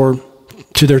floods, or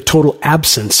to their total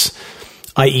absence,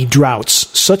 i.e.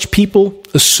 droughts, such people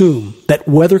assume that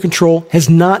weather control has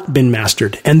not been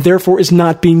mastered and therefore is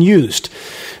not being used.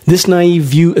 This naive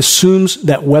view assumes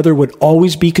that weather would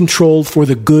always be controlled for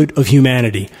the good of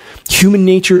humanity. Human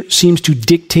nature seems to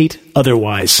dictate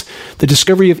otherwise. The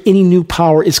discovery of any new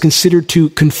power is considered to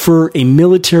confer a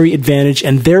military advantage,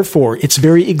 and therefore its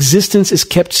very existence is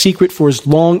kept secret for as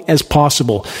long as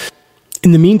possible.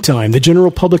 In the meantime, the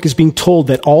general public is being told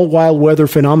that all wild weather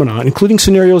phenomena, including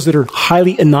scenarios that are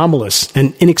highly anomalous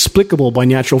and inexplicable by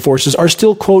natural forces, are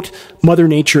still, quote, Mother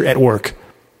Nature at work.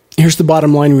 Here's the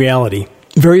bottom line reality.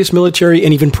 Various military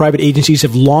and even private agencies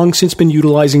have long since been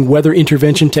utilizing weather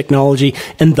intervention technology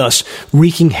and thus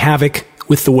wreaking havoc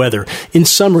with the weather. In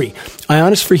summary,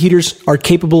 ionosphere heaters are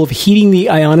capable of heating the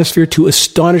ionosphere to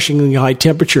astonishingly high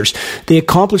temperatures. They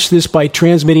accomplish this by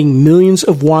transmitting millions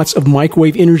of watts of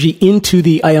microwave energy into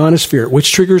the ionosphere,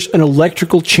 which triggers an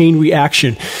electrical chain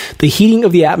reaction. The heating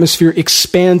of the atmosphere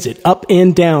expands it up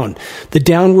and down. The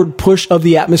downward push of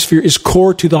the atmosphere is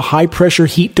core to the high-pressure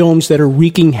heat domes that are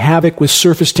wreaking havoc with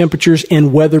surface temperatures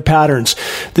and weather patterns.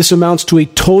 This amounts to a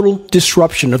total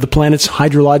disruption of the planet's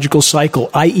hydrological cycle,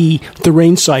 i.e., the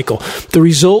rain cycle. The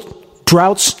result,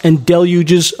 droughts and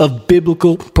deluges of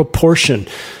biblical proportion.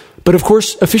 But of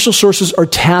course, official sources are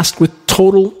tasked with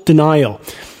total denial.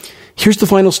 Here's the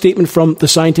final statement from the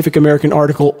Scientific American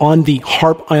article on the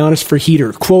HAARP ionosphere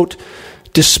heater. Quote,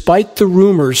 despite the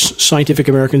rumors, Scientific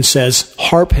American says,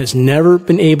 HAARP has never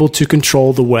been able to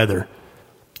control the weather.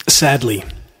 Sadly,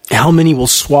 how many will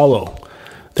swallow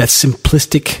that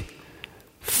simplistic,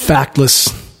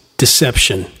 factless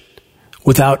deception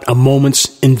without a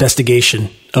moment's investigation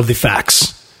of the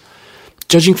facts?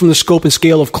 Judging from the scope and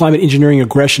scale of climate engineering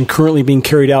aggression currently being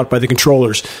carried out by the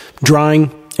controllers,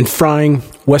 drying and frying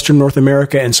Western North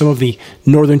America and some of the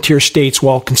northern tier states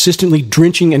while consistently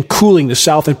drenching and cooling the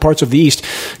south and parts of the east,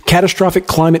 catastrophic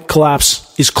climate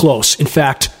collapse is close. In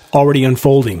fact, already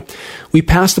unfolding. We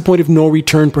passed the point of no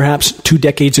return perhaps 2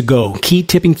 decades ago. Key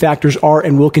tipping factors are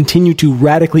and will continue to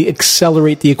radically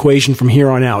accelerate the equation from here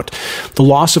on out. The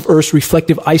loss of Earth's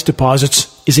reflective ice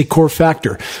deposits is a core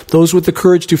factor. Those with the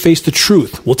courage to face the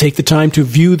truth will take the time to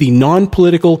view the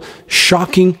non-political,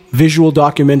 shocking visual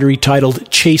documentary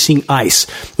titled Chasing Ice,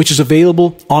 which is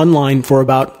available online for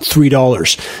about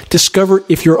 $3. Discover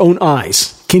if your own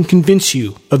eyes can convince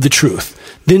you of the truth.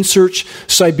 Then search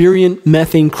Siberian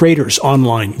methane craters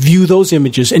online. View those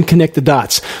images and connect the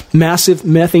dots. Massive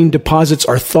methane deposits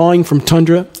are thawing from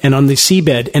tundra and on the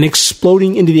seabed and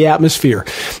exploding into the atmosphere.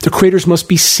 The craters must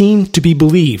be seen to be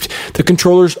believed. The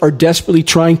controllers are desperately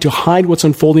trying to hide what's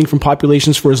unfolding from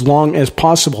populations for as long as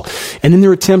possible. And in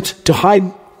their attempt to hide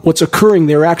what's occurring,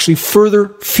 they're actually further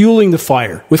fueling the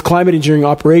fire with climate engineering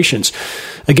operations.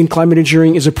 Again, climate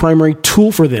engineering is a primary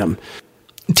tool for them.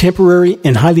 Temporary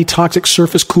and highly toxic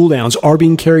surface cooldowns are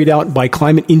being carried out by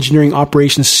climate engineering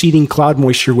operations seeding cloud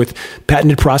moisture with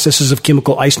patented processes of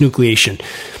chemical ice nucleation.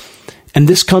 And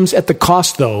this comes at the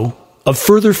cost, though, of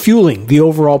further fueling the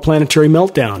overall planetary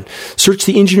meltdown. Search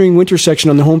the Engineering Winter section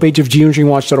on the homepage of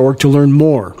geoengineeringwatch.org to learn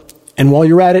more. And while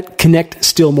you're at it, connect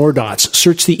still more dots.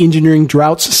 Search the engineering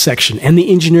droughts section and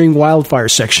the engineering wildfire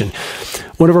section.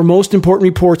 One of our most important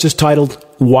reports is titled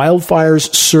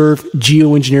Wildfires Serve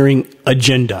Geoengineering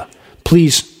Agenda.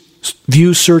 Please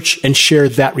view, search, and share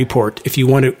that report if you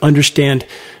want to understand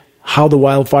how the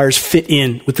wildfires fit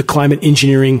in with the climate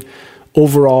engineering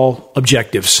overall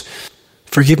objectives.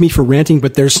 Forgive me for ranting,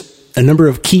 but there's a number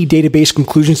of key database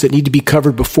conclusions that need to be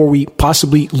covered before we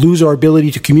possibly lose our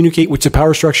ability to communicate, which the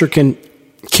power structure can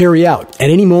carry out at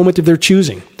any moment of their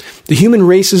choosing. The human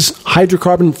race's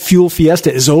hydrocarbon fuel fiesta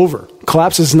is over.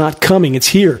 Collapse is not coming. It's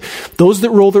here. Those that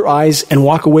roll their eyes and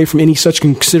walk away from any such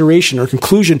consideration or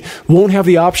conclusion won't have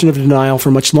the option of denial for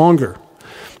much longer.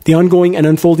 The ongoing and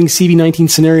unfolding CV-19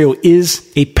 scenario is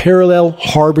a parallel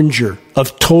harbinger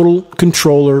of total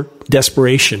controller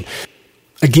desperation.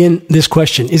 Again, this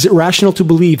question, is it rational to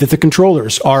believe that the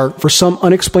controllers are, for some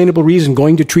unexplainable reason,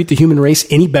 going to treat the human race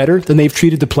any better than they've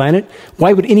treated the planet?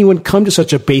 Why would anyone come to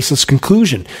such a baseless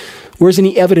conclusion? Where's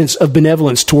any evidence of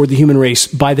benevolence toward the human race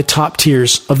by the top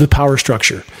tiers of the power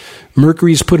structure?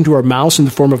 Mercury is put into our mouths in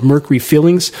the form of mercury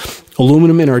fillings.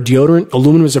 Aluminum in our deodorant.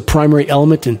 Aluminum is a primary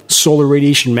element in solar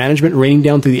radiation management, raining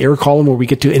down through the air column where we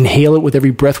get to inhale it with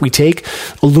every breath we take.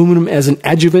 Aluminum as an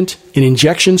adjuvant in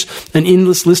injections. An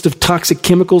endless list of toxic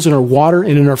chemicals in our water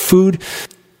and in our food.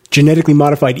 Genetically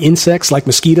modified insects like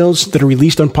mosquitoes that are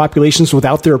released on populations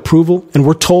without their approval. And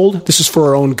we're told this is for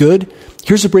our own good.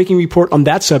 Here's a breaking report on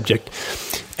that subject.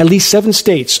 At least 7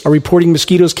 states are reporting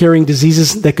mosquitoes carrying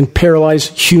diseases that can paralyze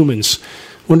humans.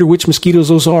 Wonder which mosquitoes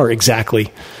those are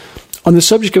exactly. On the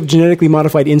subject of genetically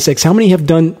modified insects, how many have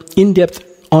done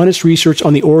in-depth, honest research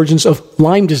on the origins of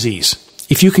Lyme disease?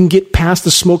 If you can get past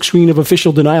the smokescreen of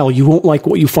official denial, you won't like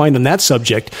what you find on that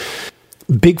subject.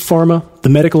 Big Pharma, the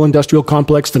medical industrial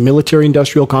complex, the military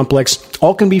industrial complex,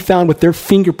 all can be found with their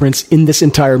fingerprints in this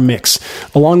entire mix,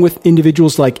 along with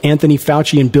individuals like Anthony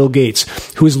Fauci and Bill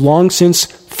Gates, who has long since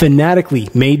fanatically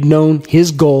made known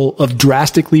his goal of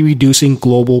drastically reducing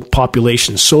global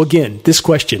populations. So again, this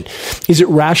question, is it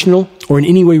rational or in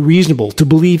any way reasonable to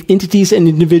believe entities and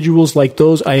individuals like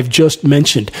those I have just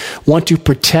mentioned want to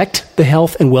protect the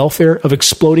health and welfare of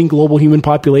exploding global human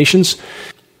populations?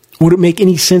 Would it make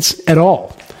any sense at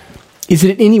all? Is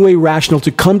it in any way rational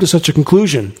to come to such a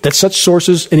conclusion that such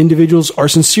sources and individuals are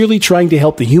sincerely trying to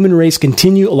help the human race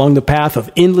continue along the path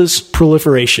of endless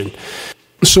proliferation?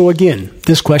 So again,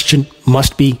 this question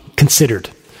must be considered.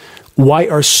 Why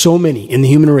are so many in the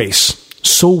human race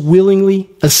so willingly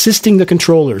assisting the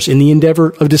controllers in the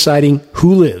endeavor of deciding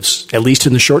who lives, at least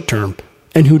in the short term,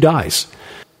 and who dies?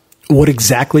 What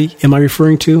exactly am I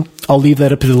referring to? I'll leave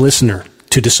that up to the listener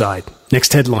to decide.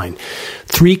 Next headline.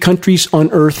 3 countries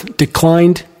on Earth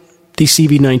declined the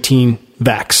CV-19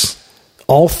 vax.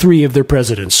 All 3 of their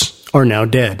presidents are now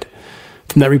dead.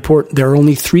 From that report, there are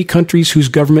only 3 countries whose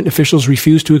government officials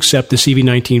refused to accept the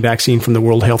CV-19 vaccine from the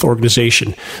World Health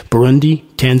Organization: Burundi,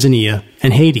 Tanzania,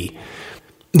 and Haiti.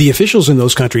 The officials in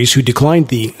those countries who declined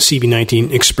the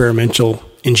CV-19 experimental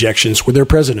injections were their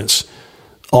presidents.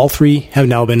 All 3 have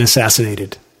now been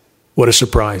assassinated. What a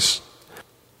surprise.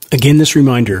 Again, this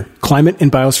reminder, climate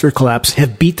and biosphere collapse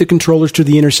have beat the controllers to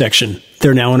the intersection.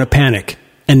 They're now in a panic,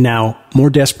 and now more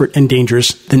desperate and dangerous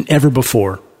than ever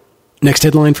before. Next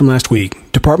headline from last week.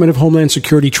 Department of Homeland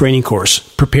Security training course.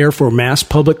 Prepare for mass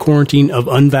public quarantine of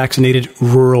unvaccinated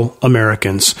rural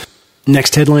Americans.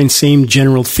 Next headline, same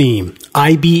general theme.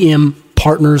 IBM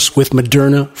partners with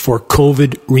Moderna for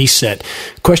COVID reset.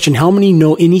 Question, how many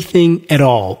know anything at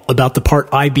all about the part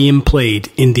IBM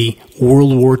played in the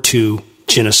World War II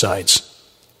genocides?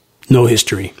 No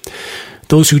history.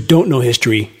 Those who don't know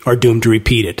history are doomed to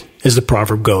repeat it, as the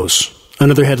proverb goes.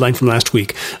 Another headline from last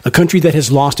week. A country that has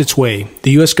lost its way.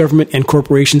 The U.S. government and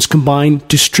corporations combine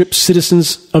to strip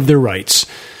citizens of their rights.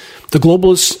 The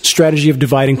globalist strategy of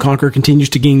divide and conquer continues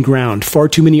to gain ground. Far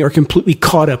too many are completely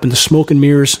caught up in the smoke and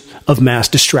mirrors of mass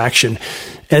distraction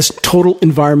as total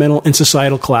environmental and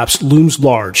societal collapse looms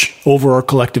large over our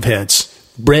collective heads.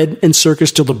 Bread and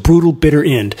circus till the brutal, bitter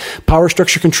end. Power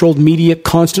structure-controlled media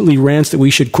constantly rants that we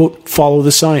should, quote, follow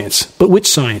the science. But which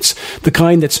science? The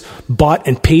kind that's bought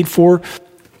and paid for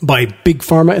by Big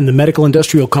Pharma and the medical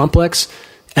industrial complex?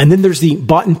 And then there's the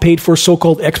bought and paid for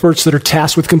so-called experts that are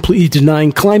tasked with completely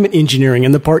denying climate engineering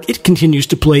and the part it continues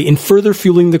to play in further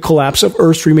fueling the collapse of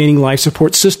Earth's remaining life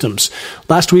support systems.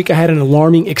 Last week, I had an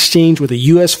alarming exchange with a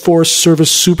U.S. Forest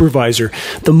Service supervisor.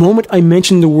 The moment I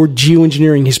mentioned the word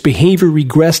geoengineering, his behavior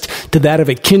regressed to that of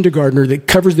a kindergartner that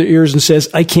covers their ears and says,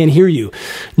 "I can't hear you."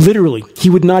 Literally, he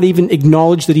would not even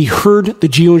acknowledge that he heard the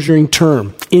geoengineering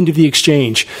term. End of the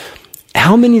exchange.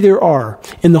 How many there are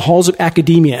in the halls of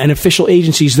academia and official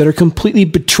agencies that are completely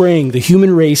betraying the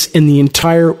human race and the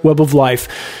entire web of life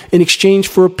in exchange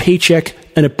for a paycheck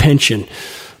and a pension.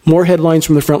 More headlines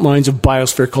from the front lines of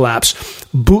biosphere collapse.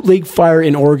 Bootleg fire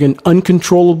in Oregon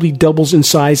uncontrollably doubles in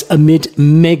size amid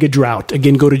mega drought.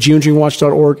 Again, go to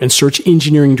geoengineeringwatch.org and search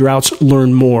engineering droughts,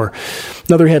 learn more.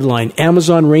 Another headline,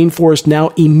 Amazon rainforest now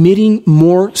emitting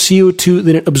more CO2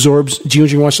 than it absorbs.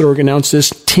 Geoengineeringwatch.org announced this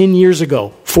 10 years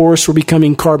ago. Forests were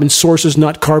becoming carbon sources,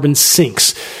 not carbon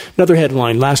sinks. Another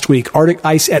headline last week, Arctic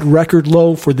ice at record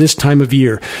low for this time of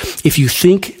year. If you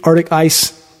think Arctic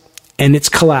ice and its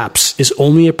collapse is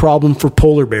only a problem for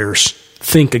polar bears,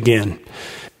 think again.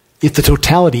 If the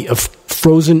totality of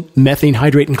frozen methane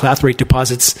hydrate and clathrate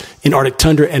deposits in Arctic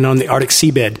tundra and on the Arctic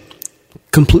seabed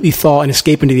completely thaw and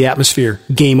escape into the atmosphere,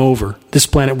 game over. This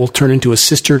planet will turn into a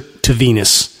sister to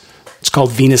Venus. It's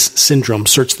called Venus Syndrome.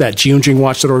 Search that.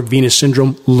 geoengineeringwatch.org, Venus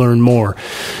Syndrome. Learn more.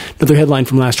 Another headline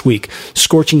from last week.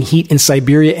 Scorching heat in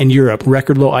Siberia and Europe.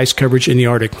 Record low ice coverage in the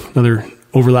Arctic. Another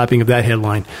overlapping of that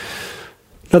headline.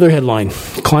 Another headline,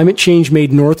 climate change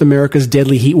made North America's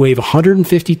deadly heat wave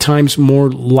 150 times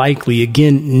more likely.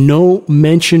 Again, no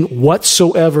mention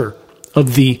whatsoever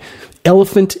of the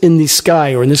elephant in the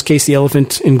sky, or in this case, the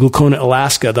elephant in Glaucona,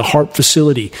 Alaska, the HAARP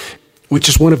facility, which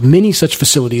is one of many such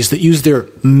facilities that use their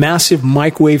massive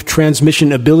microwave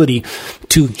transmission ability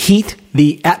to heat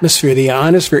the atmosphere, the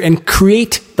ionosphere, and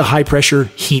create the high-pressure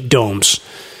heat domes.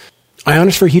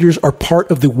 Ionosphere heaters are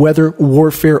part of the weather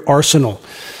warfare arsenal.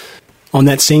 On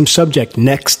that same subject,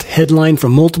 next headline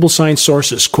from multiple science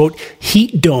sources, quote,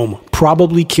 heat dome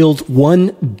probably killed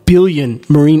 1 billion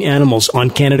marine animals on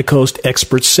Canada coast,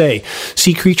 experts say.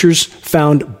 Sea creatures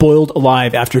found boiled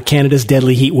alive after Canada's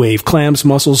deadly heat wave. Clams,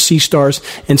 mussels, sea stars,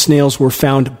 and snails were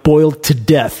found boiled to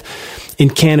death in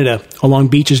Canada along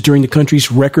beaches during the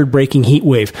country's record-breaking heat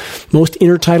wave. Most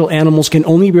intertidal animals can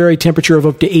only bear a temperature of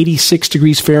up to 86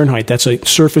 degrees Fahrenheit. That's a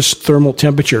surface thermal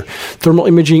temperature. Thermal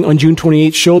imaging on June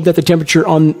 28th showed that the temperature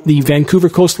on the Vancouver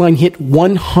coastline hit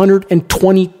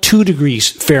 122 degrees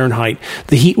Fahrenheit.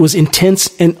 The heat was intense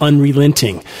and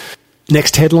unrelenting.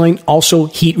 Next headline, also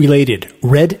heat-related.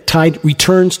 Red tide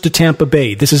returns to Tampa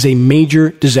Bay. This is a major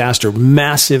disaster.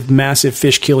 Massive, massive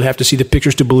fish kill. You have to see the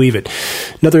pictures to believe it.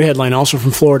 Another headline, also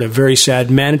from Florida, very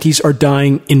sad. Manatees are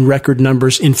dying in record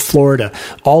numbers in Florida.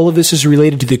 All of this is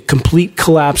related to the complete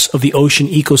collapse of the ocean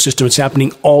ecosystem. It's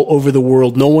happening all over the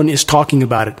world. No one is talking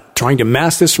about it. Trying to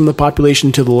mask this from the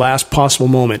population to the last possible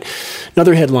moment.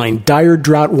 Another headline, dire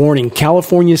drought warning.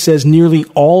 California says nearly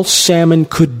all salmon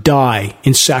could die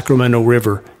in Sacramento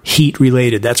River. Heat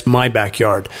related. That's my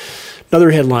backyard. Another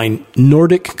headline,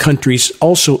 Nordic countries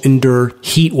also endure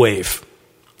heat wave.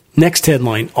 Next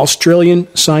headline, Australian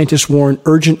scientists warn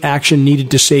urgent action needed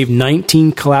to save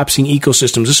 19 collapsing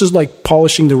ecosystems. This is like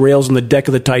polishing the rails on the deck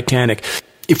of the Titanic.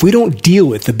 If we don't deal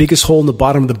with the biggest hole in the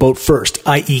bottom of the boat first,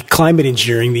 i.e. climate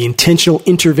engineering, the intentional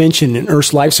intervention in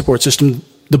Earth's life support system,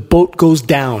 the boat goes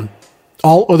down.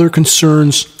 All other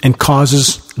concerns and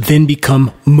causes then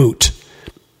become moot.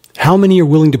 How many are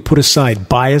willing to put aside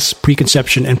bias,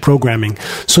 preconception, and programming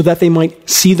so that they might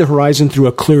see the horizon through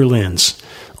a clear lens?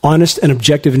 Honest and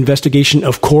objective investigation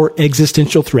of core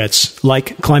existential threats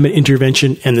like climate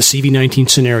intervention and the CV-19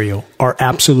 scenario are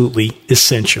absolutely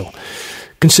essential.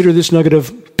 Consider this nugget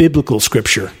of biblical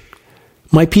scripture.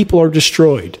 My people are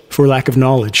destroyed for lack of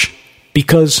knowledge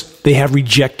because they have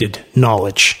rejected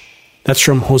knowledge. That's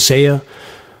from Hosea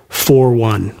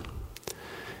 4:1.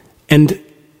 And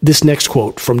this next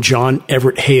quote from John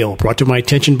Everett Hale, brought to my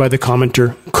attention by the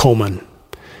commenter Coleman.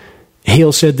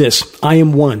 Hale said this, I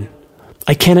am one.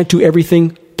 I cannot do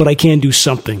everything, but I can do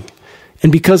something.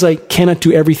 And because I cannot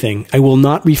do everything, I will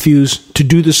not refuse to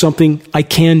do the something I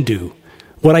can do.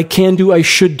 What I can do, I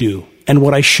should do. And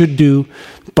what I should do,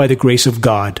 by the grace of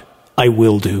God, I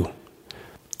will do.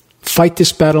 Fight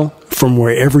this battle from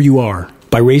wherever you are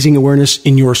by raising awareness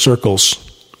in your circles.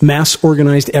 Mass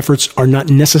organized efforts are not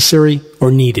necessary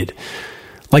or needed.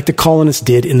 Like the colonists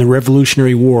did in the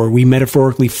Revolutionary War, we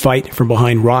metaphorically fight from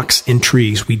behind rocks and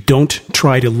trees. We don't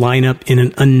try to line up in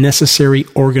an unnecessary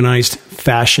organized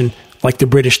fashion like the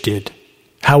British did.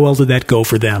 How well did that go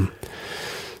for them?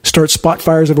 Start spot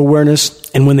fires of awareness,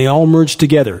 and when they all merge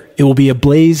together, it will be a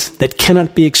blaze that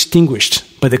cannot be extinguished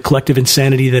by the collective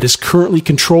insanity that is currently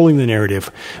controlling the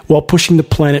narrative while pushing the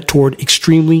planet toward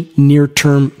extremely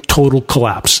near-term total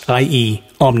collapse, i.e.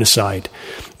 omnicide.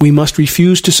 We must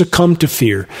refuse to succumb to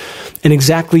fear. And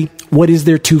exactly what is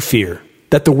there to fear?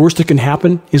 That the worst that can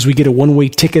happen is we get a one-way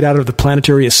ticket out of the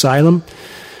planetary asylum?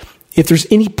 If there's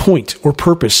any point or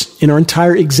purpose in our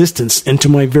entire existence, and to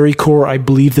my very core I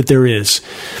believe that there is,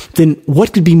 then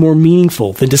what could be more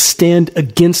meaningful than to stand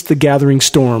against the gathering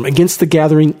storm, against the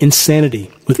gathering insanity,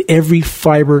 with every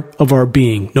fiber of our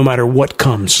being, no matter what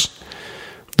comes?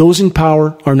 Those in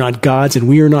power are not gods, and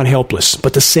we are not helpless,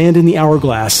 but the sand in the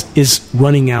hourglass is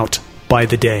running out by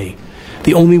the day.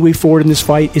 The only way forward in this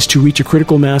fight is to reach a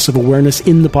critical mass of awareness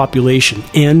in the population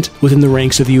and within the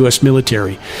ranks of the U.S.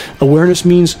 military. Awareness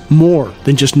means more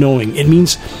than just knowing. It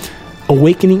means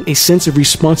awakening a sense of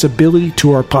responsibility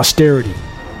to our posterity,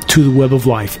 to the web of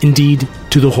life, indeed,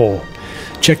 to the whole.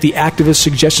 Check the activist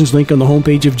suggestions link on the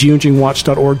homepage of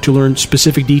geoengineeringwatch.org to learn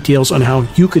specific details on how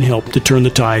you can help to turn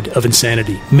the tide of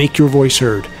insanity. Make your voice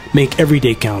heard. Make every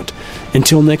day count.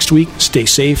 Until next week, stay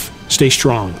safe, stay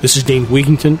strong. This is Dane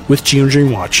Wigington with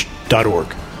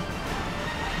geoengineeringwatch.org.